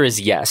 the answer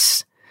is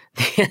yes.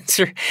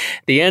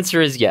 The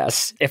answer is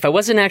yes. If I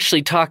wasn't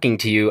actually talking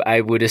to you,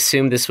 I would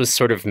assume this was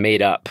sort of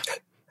made up.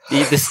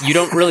 You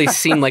don't really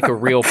seem like a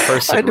real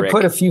person, I had to Rick.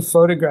 put a few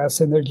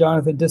photographs in there,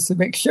 Jonathan, just to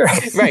make sure.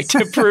 Right,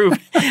 to prove.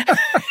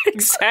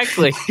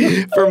 Exactly.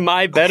 For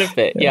my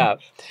benefit, yeah.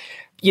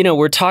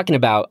 We're talking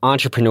about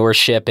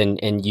entrepreneurship,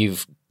 and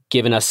you've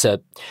given us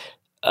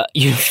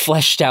you've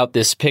fleshed out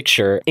this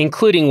picture,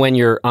 including when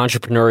your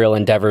entrepreneurial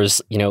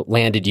endeavors,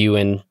 landed you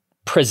in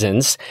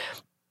prisons.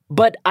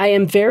 But I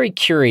am very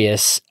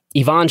curious.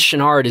 Yvon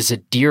Chouinard is a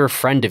dear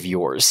friend of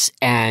yours,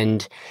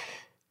 and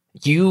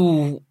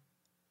you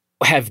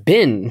have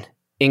been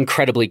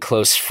incredibly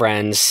close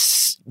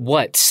friends,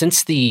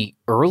 since the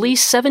early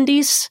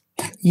 70s?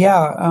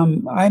 Yeah,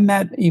 I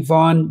met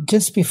Yvon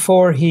just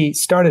before he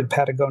started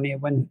Patagonia,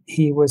 when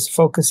he was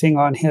focusing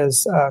on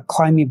his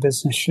climbing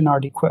business,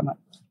 Chouinard Equipment.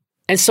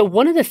 And so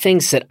one of the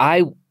things that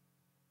I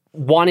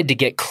wanted to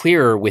get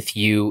clearer with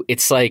you,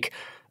 it's like,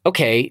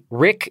 okay,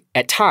 Rick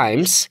at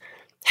times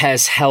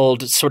has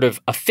held sort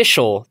of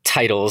official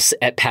titles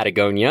at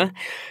Patagonia,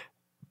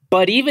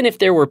 but even if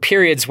there were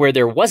periods where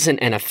there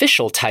wasn't an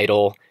official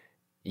title,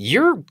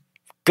 you're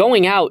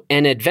going out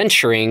and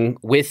adventuring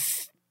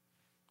with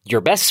your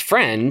best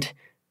friend,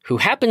 who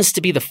happens to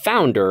be the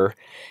founder.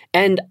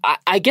 And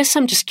I guess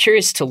I'm just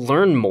curious to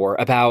learn more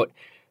about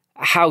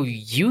how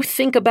you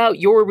think about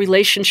your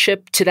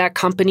relationship to that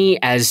company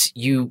as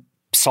you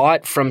saw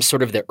it from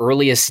sort of the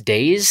earliest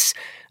days,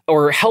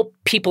 or help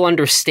people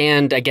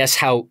understand, I guess,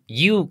 how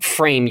you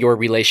frame your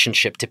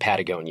relationship to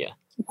Patagonia.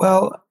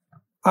 Well,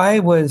 I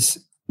was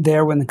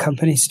there when the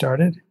company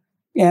started,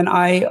 and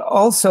I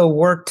also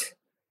worked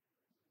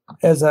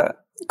as a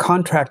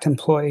contract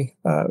employee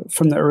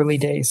from the early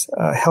days,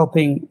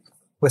 helping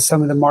with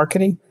some of the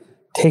marketing,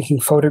 taking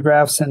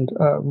photographs and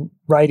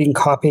writing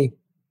copy,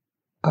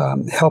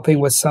 helping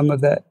with some of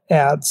the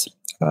ads,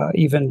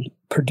 even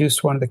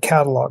produced one of the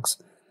catalogs.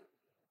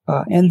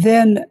 And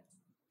then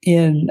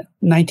in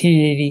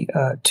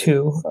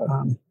 1982,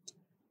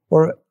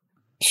 or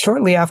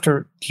shortly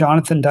after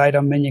Jonathan died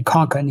on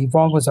Minnetonka, and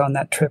Yvon was on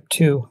that trip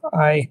too,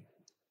 I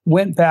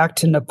went back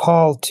to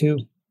Nepal to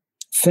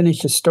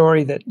finish a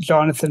story that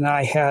Jonathan and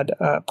I had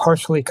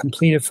partially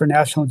completed for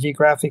National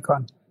Geographic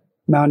on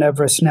Mount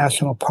Everest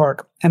National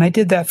Park. And I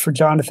did that for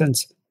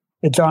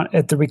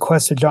at the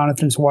request of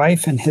Jonathan's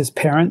wife and his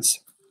parents,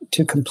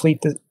 to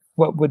complete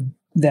what was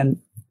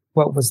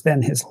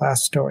then his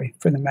last story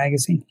for the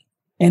magazine.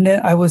 And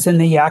then I was in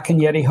the Yak and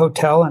Yeti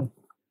Hotel, and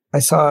I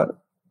saw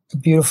a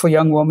beautiful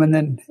young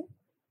woman,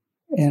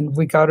 and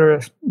we got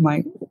her,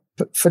 my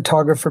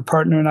photographer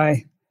partner and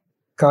I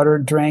got her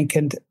a drink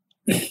and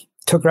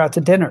took her out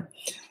to dinner.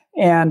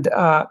 And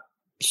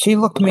she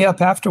looked me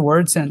up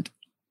afterwards and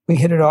we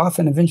hit it off,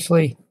 and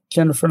eventually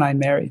Jennifer and I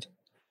married.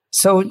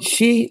 So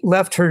she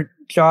left her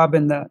job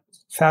in the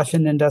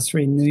fashion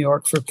industry in New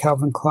York for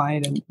Calvin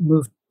Klein and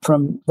moved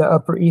from the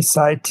Upper East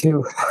Side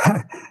to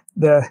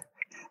the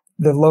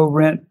low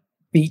rent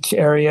beach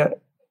area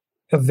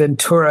of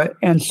Ventura.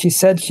 And she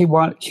said she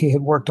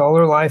had worked all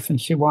her life and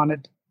she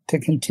wanted to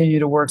continue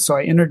to work. So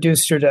I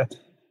introduced her to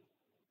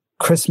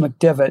Chris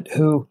McDivitt,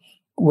 who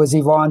was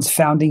Yvonne's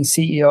founding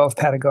CEO of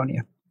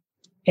Patagonia.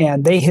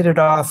 And they hit it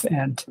off,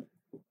 and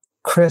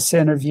Chris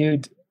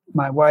interviewed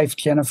my wife,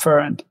 Jennifer,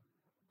 and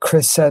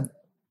Chris said,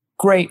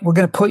 "Great, we're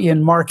going to put you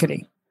in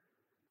marketing."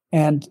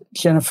 And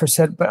Jennifer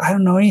said, "But I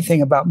don't know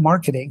anything about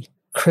marketing."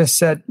 Chris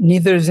said,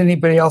 "Neither does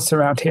anybody else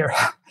around here."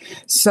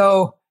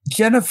 So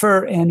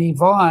Jennifer and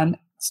Yvonne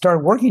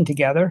started working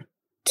together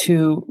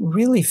to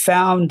really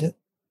found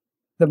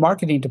the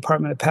marketing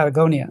department of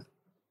Patagonia.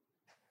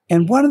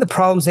 And one of the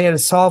problems they had to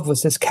solve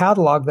was this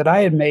catalog that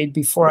I had made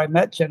before I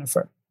met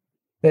Jennifer,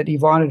 that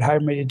Yvonne had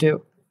hired me to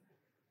do.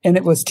 And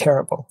it was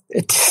terrible.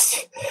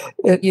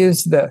 It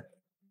used the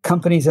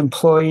company's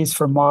employees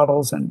for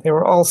models, and they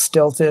were all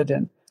stilted,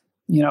 and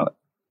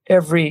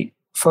every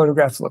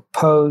photograph looked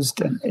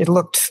posed, and it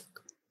looked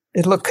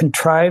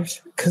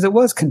contrived, because it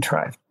was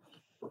contrived.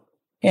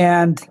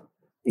 And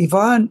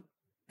Yvonne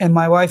and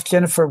my wife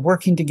Jennifer,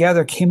 working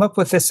together, came up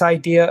with this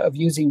idea of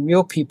using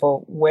real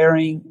people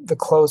wearing the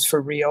clothes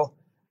for real,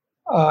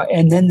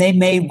 and then they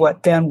made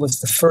what then was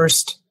the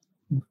first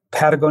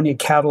Patagonia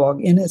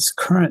catalog in its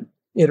current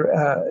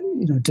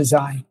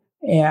design.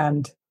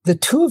 And the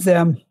two of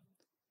them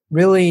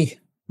really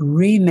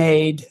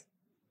remade,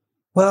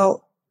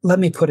 well, let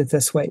me put it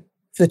this way.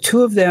 The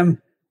two of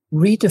them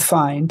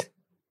redefined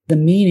the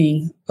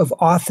meaning of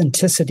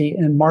authenticity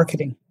in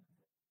marketing.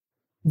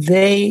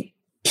 They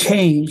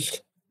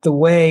changed the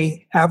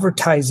way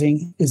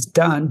advertising is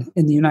done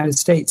in the United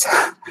States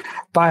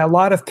by a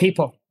lot of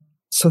people.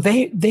 So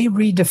they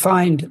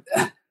redefined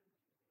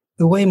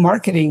the way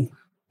marketing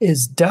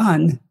is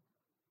done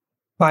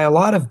by a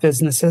lot of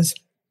businesses,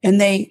 and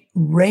they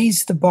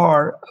raised the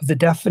bar of the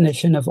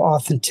definition of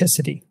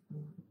authenticity.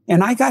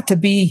 And I got to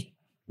be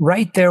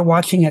right there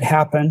watching it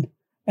happen.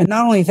 And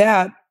not only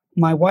that,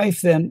 my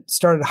wife then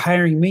started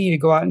hiring me to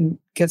go out and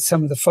get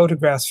some of the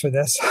photographs for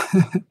this,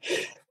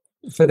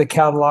 for the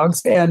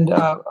catalogs, and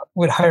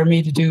would hire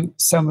me to do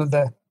some of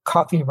the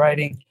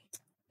copywriting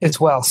as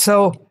well.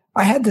 So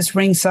I had this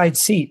ringside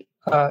seat,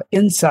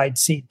 inside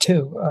seat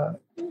too,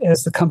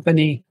 as the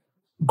company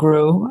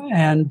grew.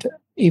 And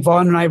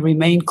Yvonne and I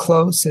remained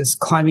close as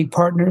climbing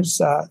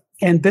partners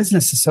and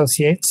business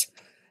associates.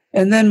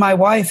 And then my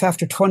wife,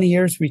 after 20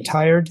 years,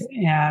 retired.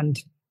 And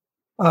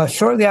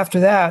shortly after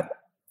that,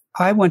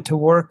 I went to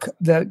work.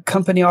 The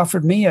company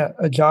offered me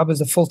a job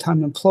as a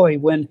full-time employee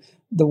when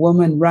the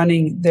woman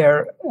running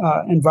their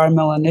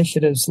environmental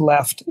initiatives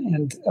left,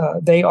 and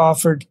they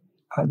offered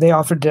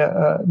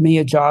me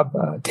a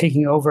job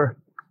taking over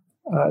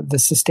the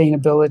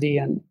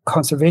sustainability and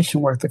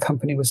conservation work the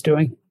company was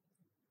doing.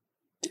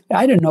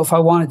 I didn't know if I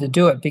wanted to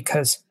do it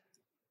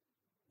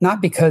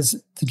not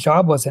because the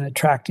job wasn't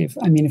attractive.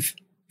 I mean, if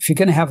you're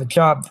going to have a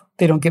job,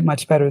 they don't get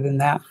much better than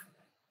that.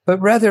 But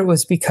rather it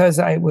was because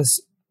I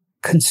was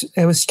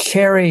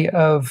chary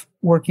of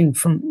working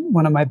from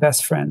one of my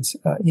best friends.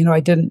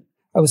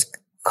 I was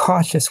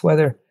cautious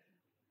whether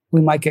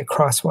we might get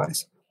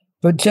crosswise.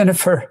 But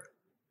Jennifer,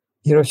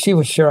 she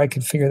was sure I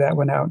could figure that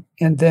one out.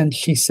 And then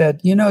she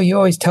said, you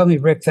always tell me,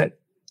 Rick, that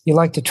you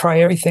like to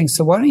try everything.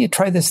 So why don't you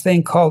try this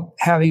thing called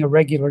having a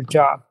regular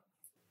job?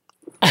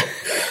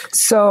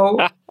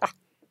 So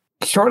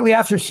shortly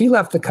after she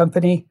left the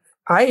company,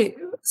 I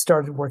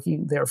started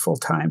working there full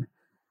time.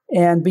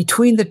 And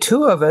between the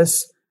two of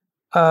us,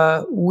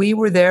 we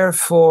were there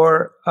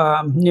for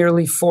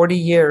nearly 40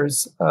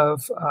 years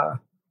of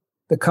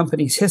the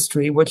company's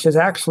history, which is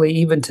actually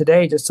even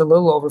today just a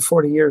little over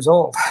 40 years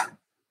old.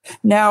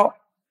 Now,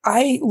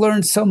 I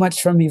learned so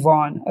much from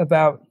Yvonne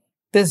about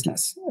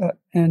business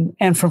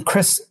and from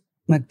Chris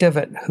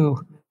McDivitt,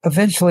 who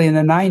eventually in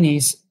the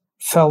 90s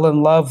fell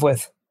in love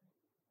with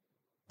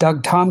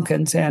Doug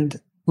Tompkins and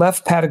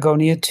left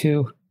Patagonia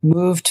to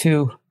move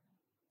to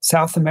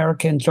South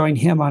America and join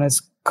him on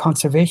his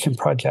conservation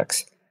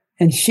projects.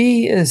 And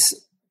she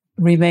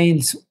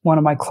remains one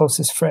of my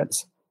closest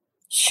friends.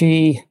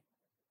 She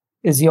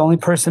is the only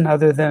person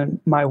other than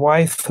my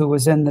wife who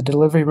was in the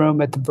delivery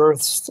room at the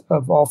births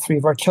of all three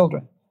of our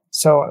children.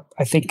 So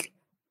I think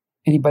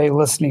anybody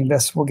listening to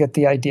this will get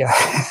the idea.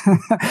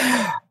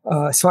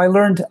 So I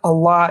learned a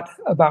lot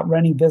about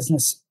running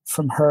business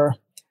from her.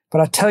 But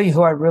I'll tell you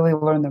who I really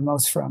learned the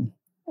most from,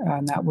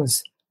 and that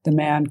was the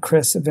man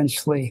Chris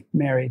eventually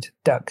married,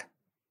 Doug.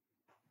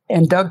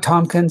 And Doug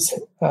Tompkins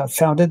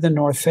founded the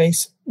North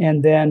Face,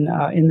 and then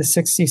in the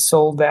 60s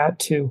sold that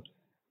to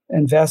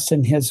invest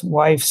in his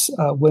wife's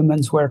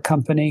women's wear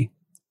company,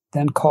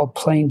 then called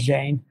Plain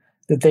Jane,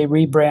 that they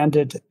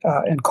rebranded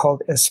and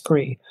called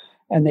Esprit.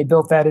 And they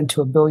built that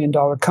into $1 billion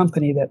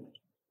company that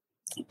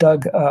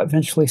Doug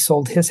eventually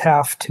sold his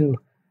half to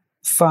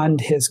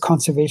fund his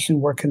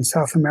conservation work in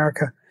South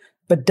America.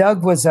 But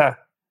Doug was a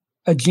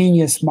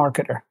genius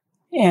marketer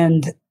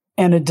and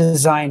a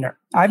designer.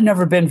 I've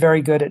never been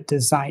very good at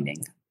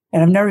designing,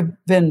 and I've never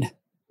been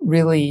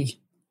really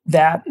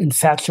that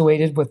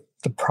infatuated with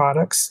the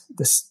products,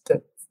 the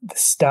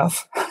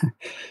stuff.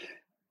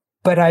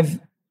 But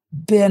I've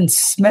been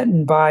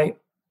smitten by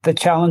the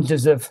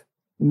challenges of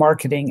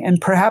marketing,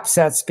 and perhaps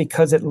that's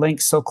because it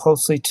links so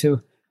closely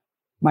to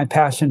my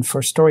passion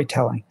for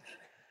storytelling.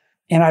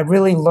 And I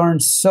really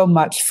learned so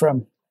much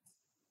from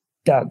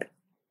Doug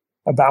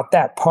about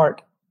that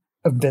part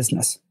of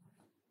business.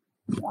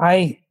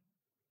 I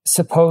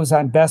suppose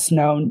I'm best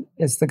known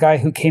as the guy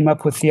who came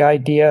up with the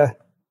idea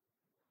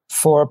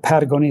for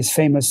Patagonia's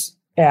famous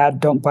ad,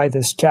 "Don't Buy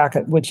This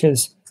Jacket," which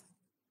is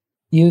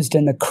used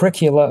in the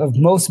curricula of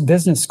most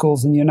business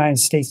schools in the United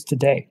States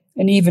today,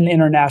 and even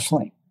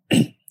internationally.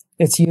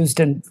 It's used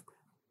in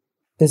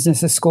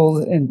business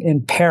schools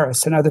in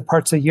Paris and other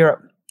parts of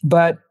Europe.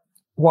 But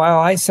while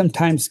I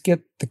sometimes get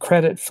the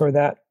credit for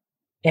that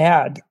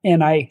ad,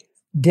 and I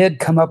did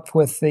come up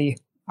with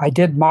I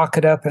did mock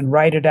it up and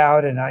write it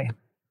out, and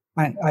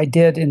I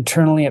did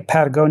internally at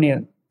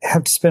Patagonia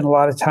have to spend a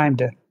lot of time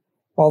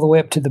all the way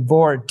up to the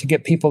board to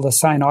get people to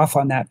sign off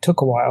on that. It took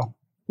a while,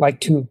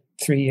 like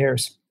 2-3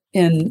 years.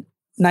 In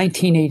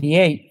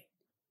 1988,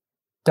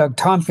 Doug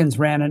Tompkins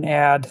ran an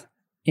ad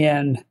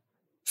in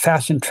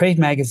fashion trade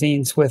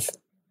magazines with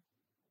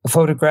a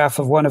photograph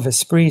of one of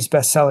Esprit's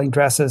best-selling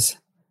dresses,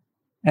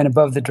 and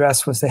above the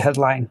dress was the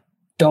headline,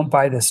 "Don't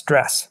Buy This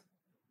Dress."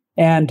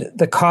 And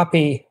the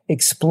copy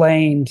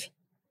explained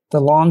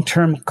the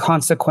long-term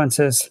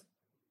consequences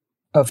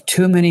of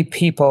too many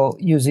people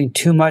using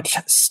too much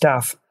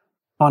stuff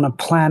on a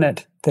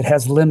planet that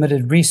has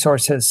limited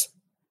resources,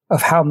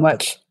 of how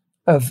much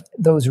of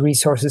those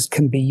resources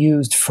can be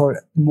used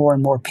for more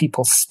and more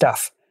people's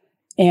stuff.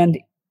 And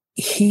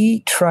he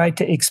tried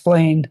to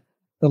explain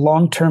the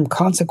long-term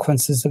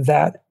consequences of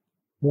that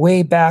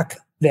way back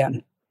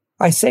then.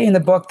 I say in the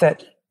book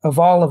that of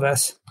all of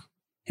us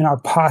in our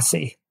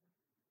posse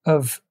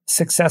of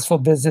successful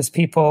business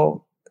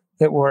people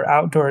that were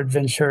outdoor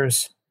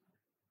adventurers,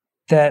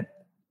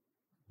 that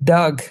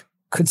Doug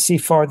could see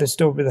farthest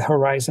over the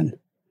horizon.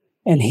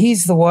 And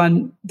he's the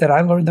one that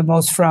I learned the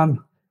most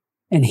from.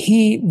 And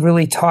he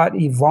really taught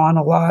Yvonne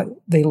a lot.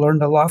 They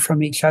learned a lot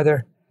from each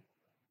other.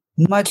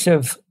 Much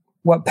of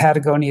what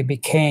Patagonia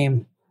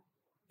became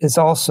is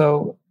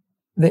also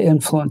the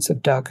influence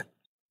of Doug.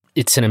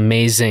 It's an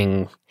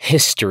amazing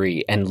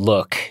history and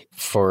look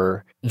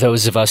for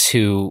those of us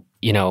who,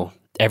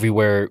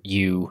 everywhere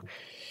you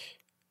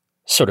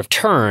sort of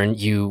turn,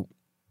 you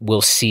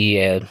will see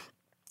a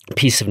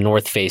piece of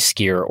North Face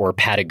gear or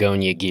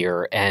Patagonia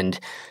gear, and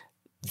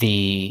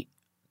the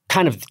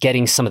kind of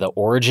getting some of the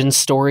origin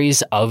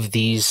stories of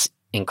these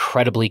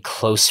incredibly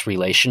close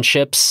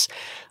relationships.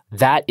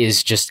 That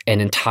is just an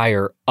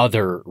entire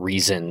other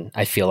reason,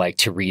 I feel like,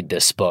 to read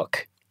this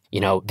book.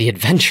 The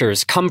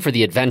adventures come for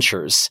the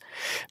adventures,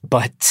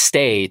 but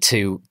stay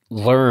to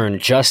learn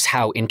just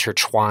how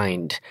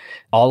intertwined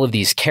all of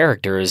these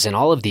characters and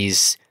all of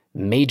these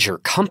major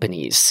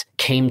companies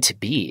came to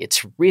be.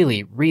 It's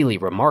really, really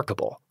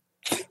remarkable.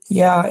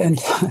 Yeah, and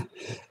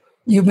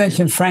you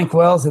mentioned Frank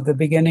Wells at the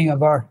beginning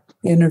of our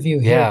interview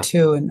here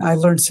too, and I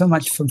learned so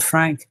much from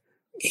Frank.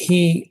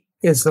 He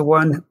is the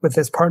one with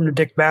his partner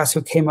Dick Bass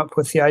who came up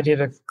with the idea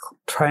to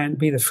try and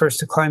be the first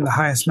to climb the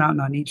highest mountain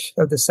on each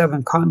of the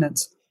 7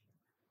 continents.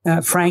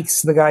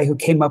 Frank's the guy who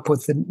came up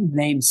with the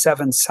name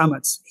Seven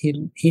Summits.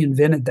 He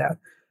invented that.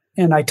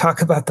 And I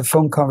talk about the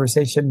phone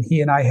conversation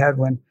he and I had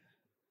when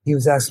he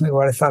was asking me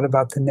what I thought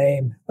about the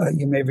name.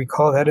 You may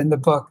recall that in the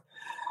book.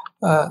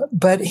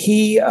 But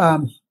he,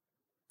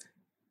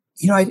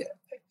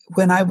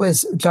 when I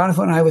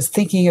was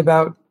thinking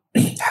about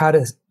how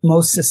to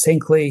most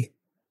succinctly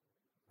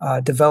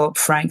develop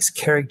Frank's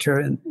character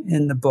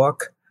in the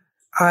book,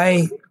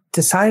 I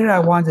decided I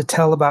wanted to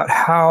tell about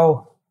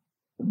how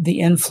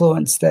the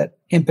influence that,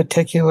 in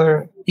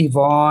particular,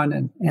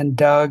 Yvonne and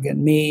Doug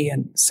and me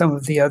and some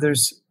of the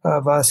others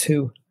of us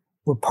who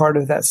were part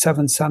of that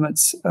Seven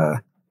Summits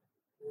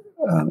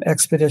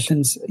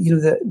expeditions,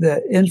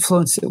 the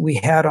influence that we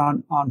had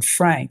on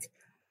Frank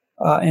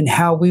and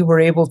how we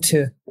were able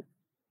to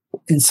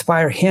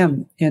inspire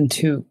him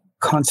into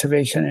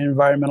conservation and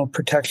environmental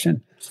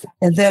protection.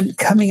 And then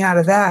coming out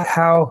of that,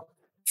 how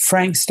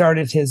Frank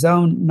started his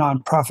own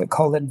nonprofit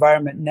called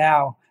Environment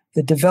Now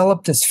that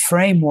developed this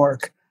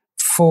framework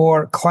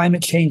for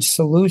climate change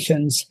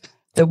solutions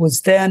that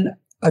was then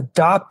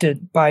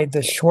adopted by the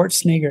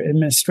Schwarzenegger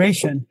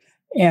administration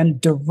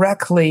and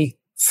directly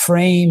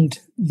framed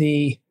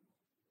the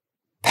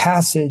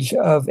passage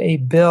of a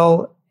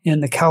bill in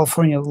the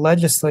California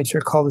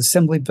legislature called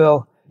Assembly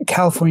Bill,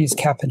 California's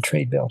Cap and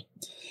Trade Bill.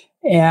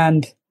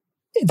 And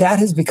that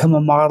has become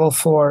a model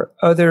for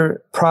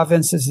other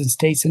provinces and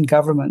states and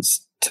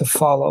governments to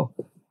follow.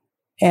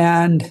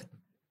 And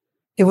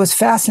it was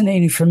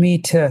fascinating for me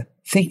to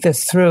think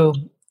this through.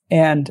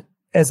 And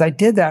as I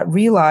did that,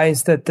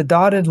 realized that the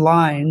dotted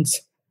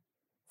lines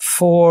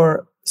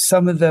for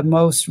some of the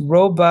most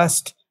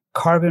robust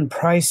carbon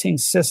pricing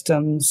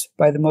systems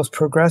by the most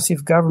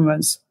progressive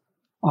governments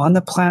on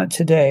the planet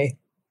today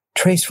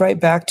trace right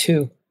back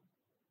to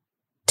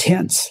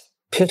tents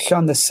pitched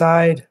on the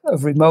side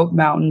of remote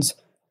mountains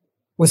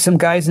with some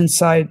guys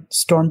inside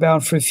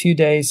stormbound for a few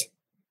days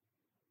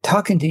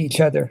talking to each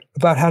other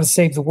about how to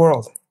save the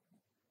world.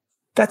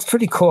 That's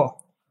pretty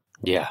cool.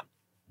 Yeah,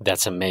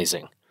 that's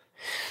amazing.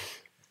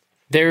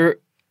 There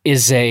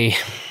is a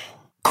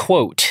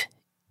quote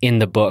in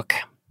the book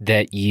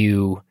that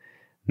you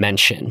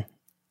mention,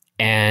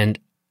 and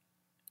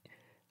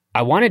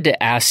I wanted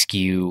to ask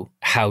you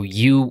how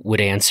you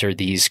would answer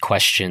these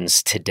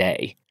questions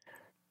today.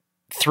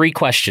 3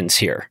 questions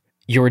here.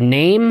 Your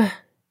name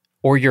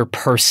or your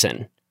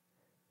person?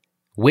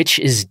 Which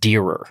is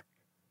dearer?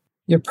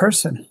 Your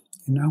person,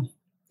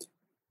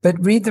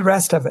 But read the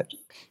rest of it.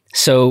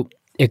 So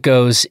it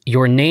goes,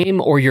 your name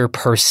or your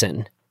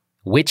person?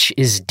 Which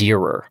is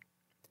dearer?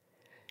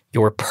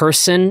 Your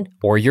person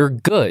or your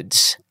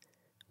goods?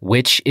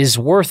 Which is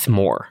worth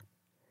more?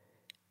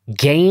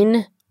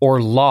 Gain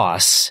or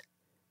loss?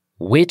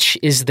 Which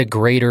is the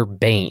greater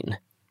bane?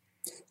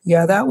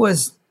 Yeah,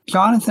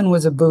 Jonathan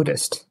was a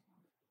Buddhist.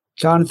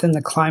 Jonathan,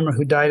 the climber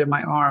who died in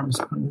my arms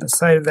on the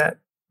side of that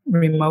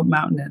remote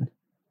mountain in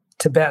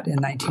Tibet in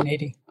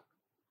 1980.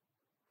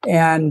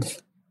 And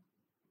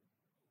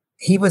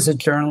he was a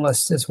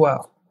journalist as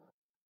well.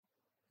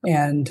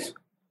 And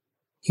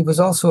he was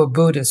also a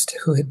Buddhist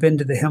who had been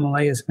to the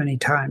Himalayas many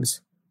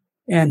times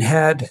and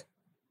had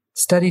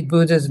studied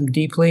Buddhism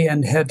deeply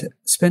and had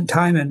spent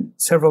time in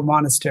several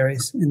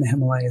monasteries in the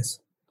Himalayas.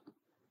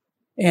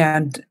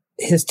 And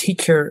his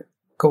teacher,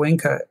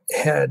 Goenka,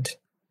 had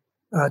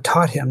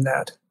taught him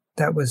that.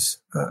 That was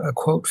a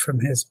quote from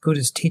his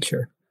Buddhist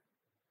teacher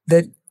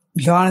that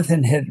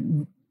Jonathan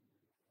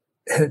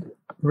had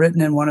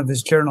written in one of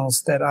his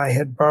journals that I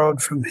had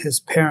borrowed from his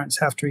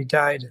parents after he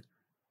died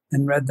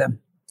and read them.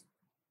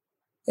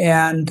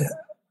 And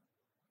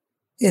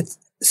it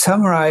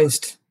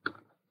summarized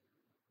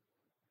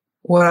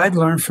what I'd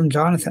learned from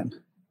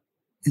Jonathan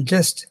in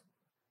just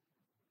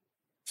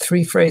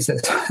 3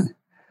 phrases.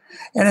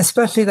 And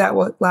especially that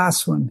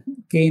last one,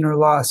 gain or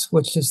loss,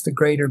 which is the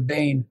greater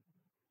bane,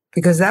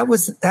 because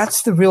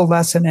that's the real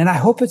lesson. And I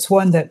hope it's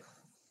one that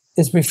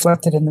is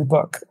reflected in the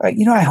book.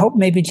 I hope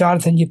maybe,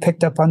 Jonathan, you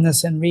picked up on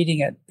this in reading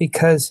it,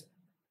 because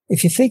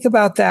if you think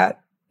about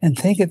that and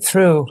think it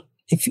through,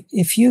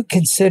 if you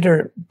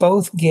consider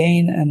both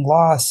gain and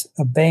loss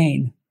a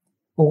bane,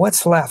 well,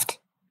 what's left?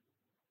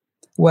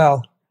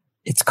 Well,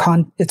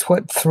 it's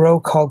what Thoreau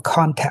called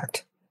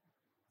contact.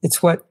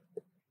 It's what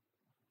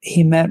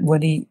he meant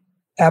when he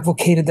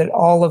advocated that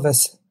all of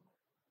us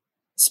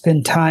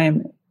spend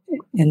time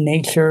in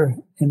nature,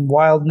 in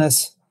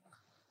wildness,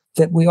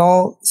 that we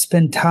all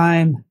spend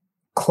time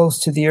close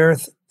to the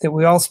earth, that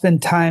we all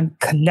spend time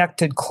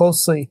connected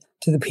closely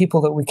to the people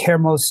that we care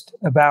most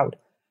about.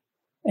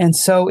 And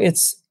so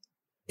it's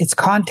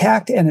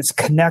contact and it's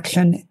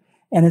connection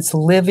and it's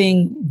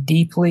living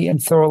deeply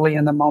and thoroughly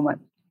in the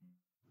moment.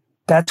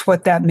 That's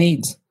what that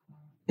means.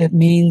 It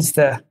means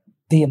the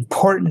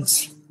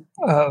importance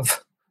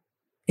of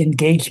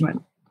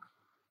engagement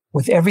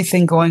with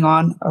everything going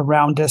on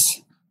around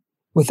us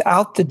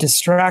without the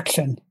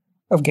distraction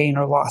of gain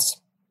or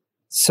loss.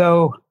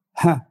 So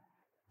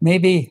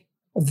maybe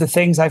of the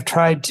things I've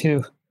tried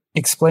to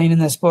explain in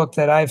this book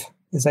that I've,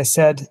 as I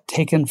said,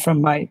 taken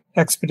from my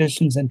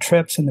expeditions and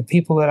trips and the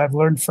people that I've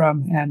learned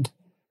from and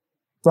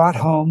brought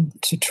home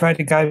to try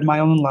to guide my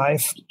own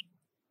life,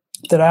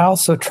 that I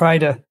also try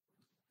to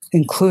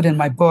include in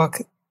my book,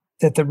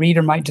 that the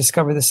reader might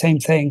discover the same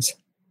things.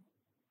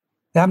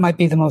 That might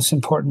be the most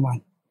important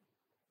one.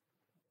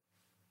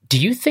 Do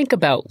you think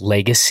about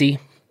legacy?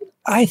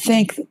 I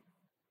think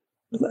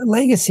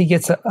legacy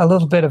gets a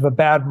little bit of a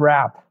bad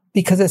rap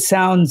because it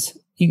sounds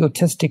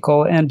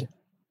egotistical and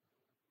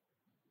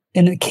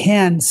it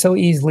can so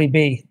easily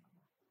be.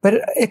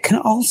 But it can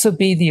also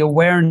be the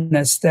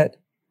awareness that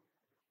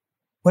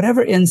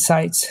whatever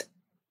insights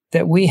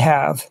that we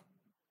have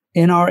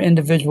in our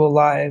individual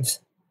lives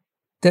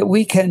that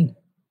we can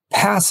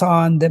pass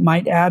on that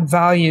might add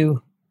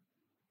value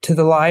to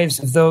the lives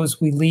of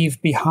those we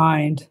leave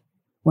behind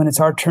when it's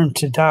our turn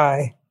to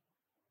die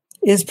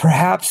is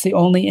perhaps the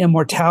only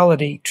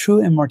immortality,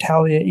 true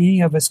immortality that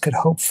any of us could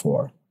hope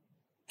for.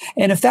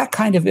 And if that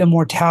kind of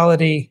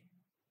immortality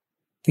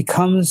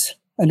becomes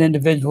an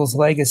individual's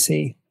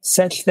legacy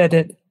such that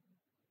it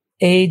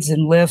aids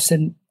and lifts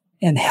and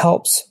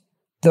helps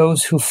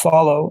those who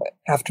follow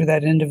after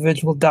that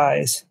individual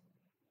dies,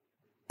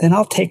 then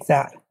I'll take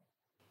that.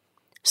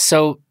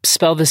 So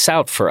spell this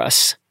out for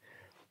us.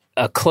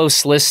 A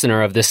close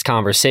listener of this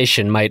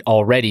conversation might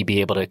already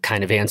be able to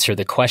kind of answer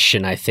the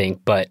question, I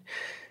think, but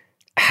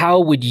how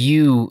would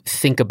you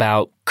think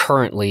about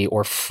currently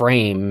or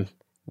frame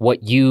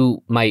what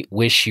you might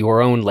wish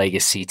your own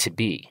legacy to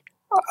be?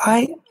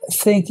 I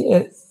think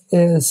it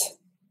is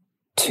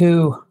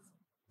to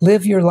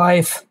live your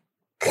life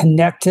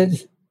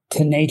connected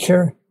to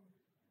nature,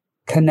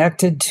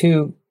 connected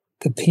to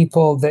the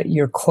people that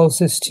you're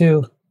closest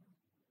to,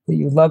 that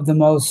you love the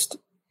most,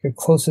 your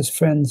closest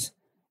friends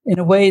in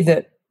a way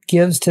that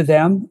gives to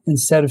them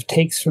instead of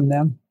takes from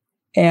them.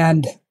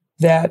 And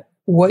that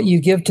what you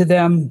give to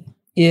them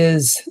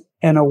is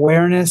an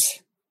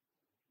awareness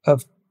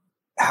of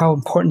how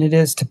important it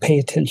is to pay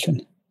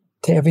attention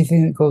to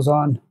everything that goes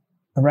on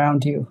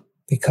around you,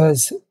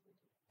 because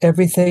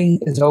everything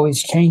is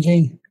always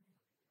changing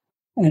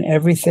and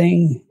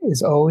everything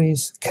is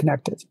always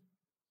connected.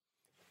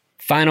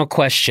 Final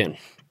question.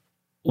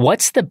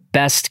 What's the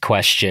best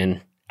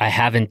question I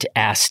haven't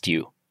asked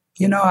you?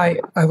 You know,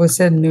 I was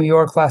in New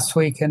York last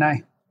week, and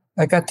I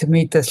got to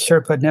meet this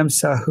Sherpa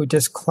Nimsa who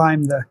just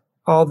climbed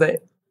all the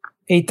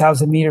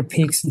 8,000-meter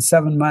peaks in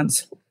 7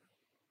 months.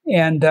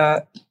 And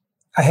I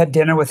had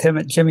dinner with him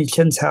at Jimmy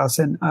Chin's house.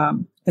 And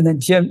then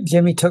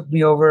Jimmy took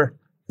me over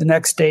the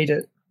next day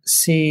to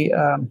see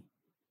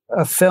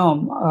a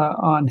film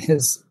on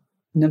his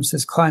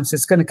Nimsa's climbs.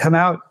 It's going to come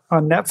out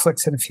on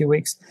Netflix in a few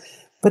weeks.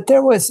 But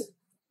there was,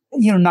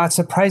 not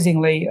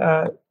surprisingly,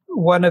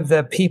 one of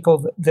the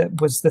people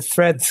that was the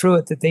thread through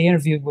it that they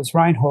interviewed was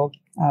Reinhold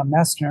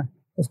Messner,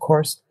 of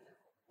course.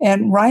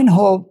 And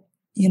Reinhold,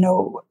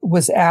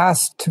 was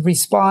asked to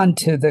respond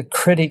to the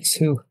critics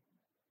who,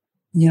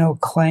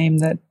 claim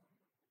that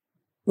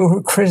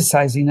were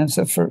criticizing him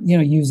for,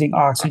 using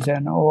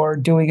oxygen or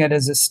doing it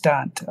as a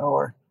stunt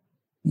or,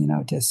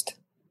 just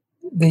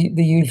the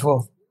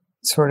usual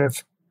sort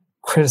of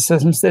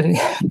criticisms that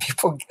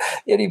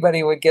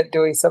anybody would get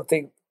doing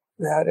something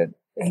that.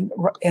 And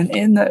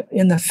in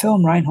the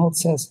film, Reinhold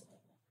says,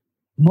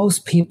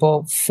 most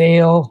people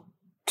fail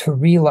to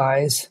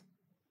realize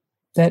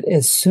that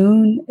as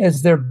soon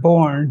as they're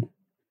born,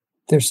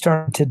 they're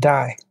starting to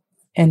die.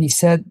 And he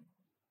said,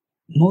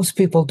 most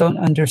people don't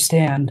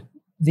understand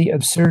the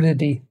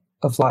absurdity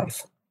of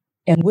life.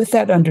 And with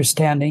that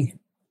understanding,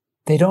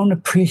 they don't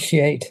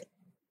appreciate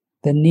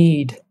the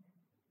need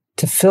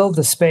to fill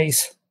the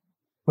space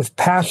with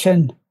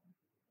passion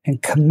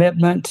and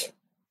commitment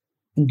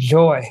and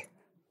joy.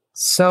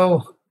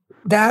 So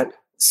that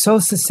so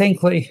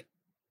succinctly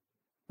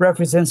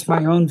represents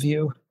my own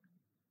view,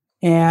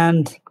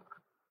 and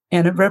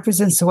it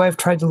represents the way I've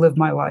tried to live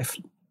my life.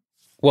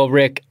 Well,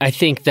 Rick, I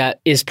think that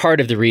is part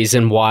of the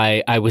reason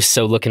why I was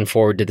so looking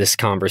forward to this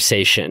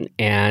conversation.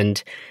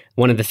 And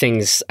one of the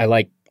things I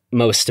like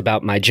most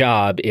about my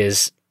job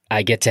is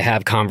I get to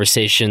have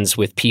conversations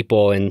with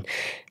people and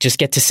just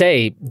get to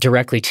say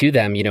directly to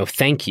them,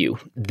 thank you.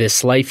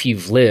 This life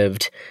you've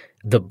lived,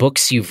 the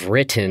books you've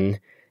written,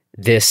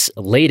 this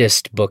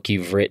latest book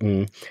you've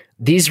written,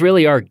 these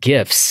really are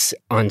gifts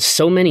on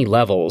so many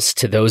levels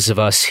to those of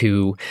us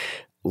who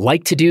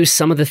like to do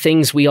some of the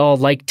things we all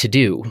like to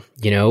do,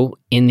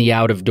 in the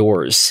out of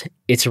doors.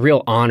 It's a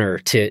real honor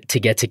to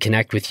get to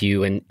connect with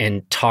you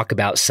and talk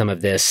about some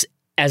of this.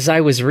 As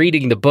I was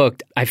reading the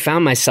book, I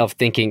found myself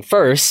thinking,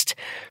 first,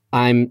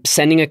 I'm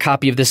sending a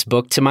copy of this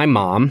book to my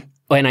mom,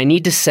 and I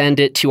need to send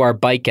it to our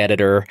bike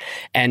editor.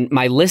 And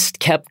my list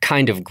kept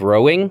kind of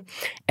growing.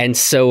 And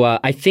so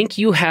I think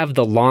you have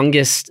the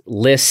longest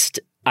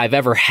list I've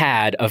ever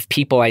had of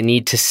people I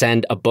need to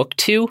send a book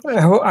to.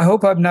 I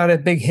hope I'm not a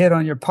big hit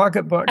on your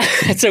pocketbook.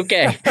 It's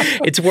okay.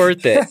 It's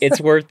worth it. It's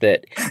worth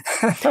it.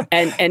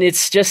 And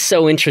it's just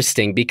so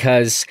interesting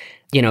because,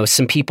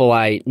 some people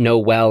I know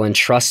well and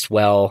trust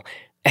well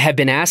have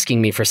been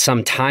asking me for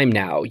some time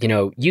now,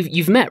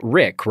 you've met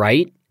Rick,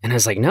 right? And I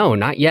was like, no,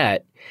 not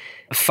yet.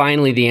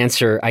 Finally, the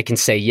answer, I can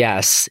say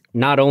yes.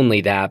 Not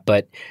only that,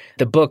 but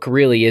the book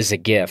really is a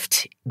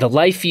gift. The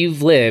life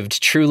you've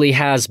lived truly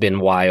has been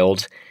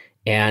wild.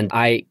 And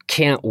I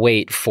can't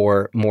wait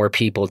for more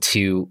people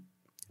to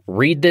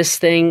read this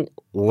thing,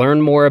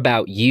 learn more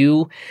about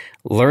you,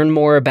 learn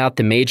more about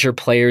the major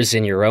players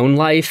in your own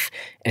life,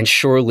 and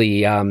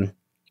surely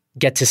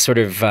get to sort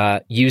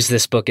of use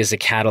this book as a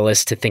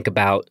catalyst to think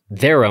about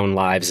their own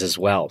lives as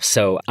well.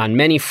 So on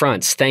many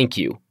fronts, thank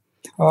you.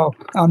 Oh,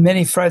 on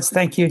many fronts,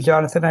 thank you,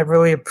 Jonathan. I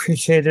really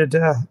appreciated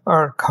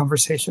our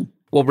conversation.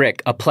 Well,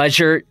 Rick, a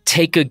pleasure.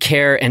 Take good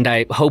care, and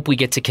I hope we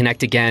get to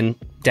connect again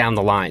down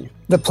the line.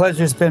 The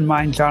pleasure's been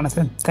mine,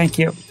 Jonathan. Thank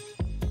you.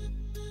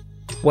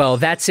 Well,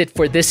 that's it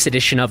for this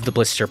edition of the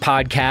Blister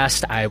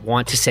Podcast. I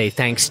want to say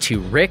thanks to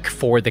Rick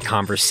for the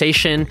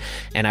conversation,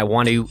 and I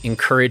want to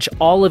encourage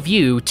all of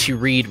you to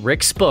read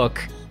Rick's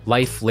book,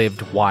 Life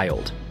Lived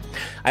Wild.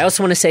 I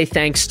also want to say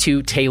thanks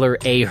to Taylor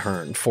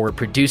Ahern for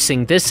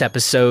producing this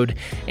episode,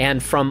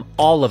 and from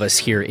all of us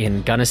here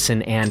in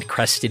Gunnison and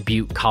Crested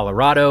Butte,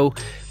 Colorado,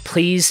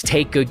 please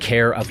take good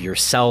care of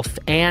yourself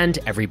and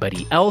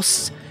everybody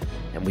else,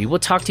 and we will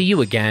talk to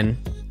you again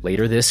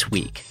later this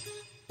week.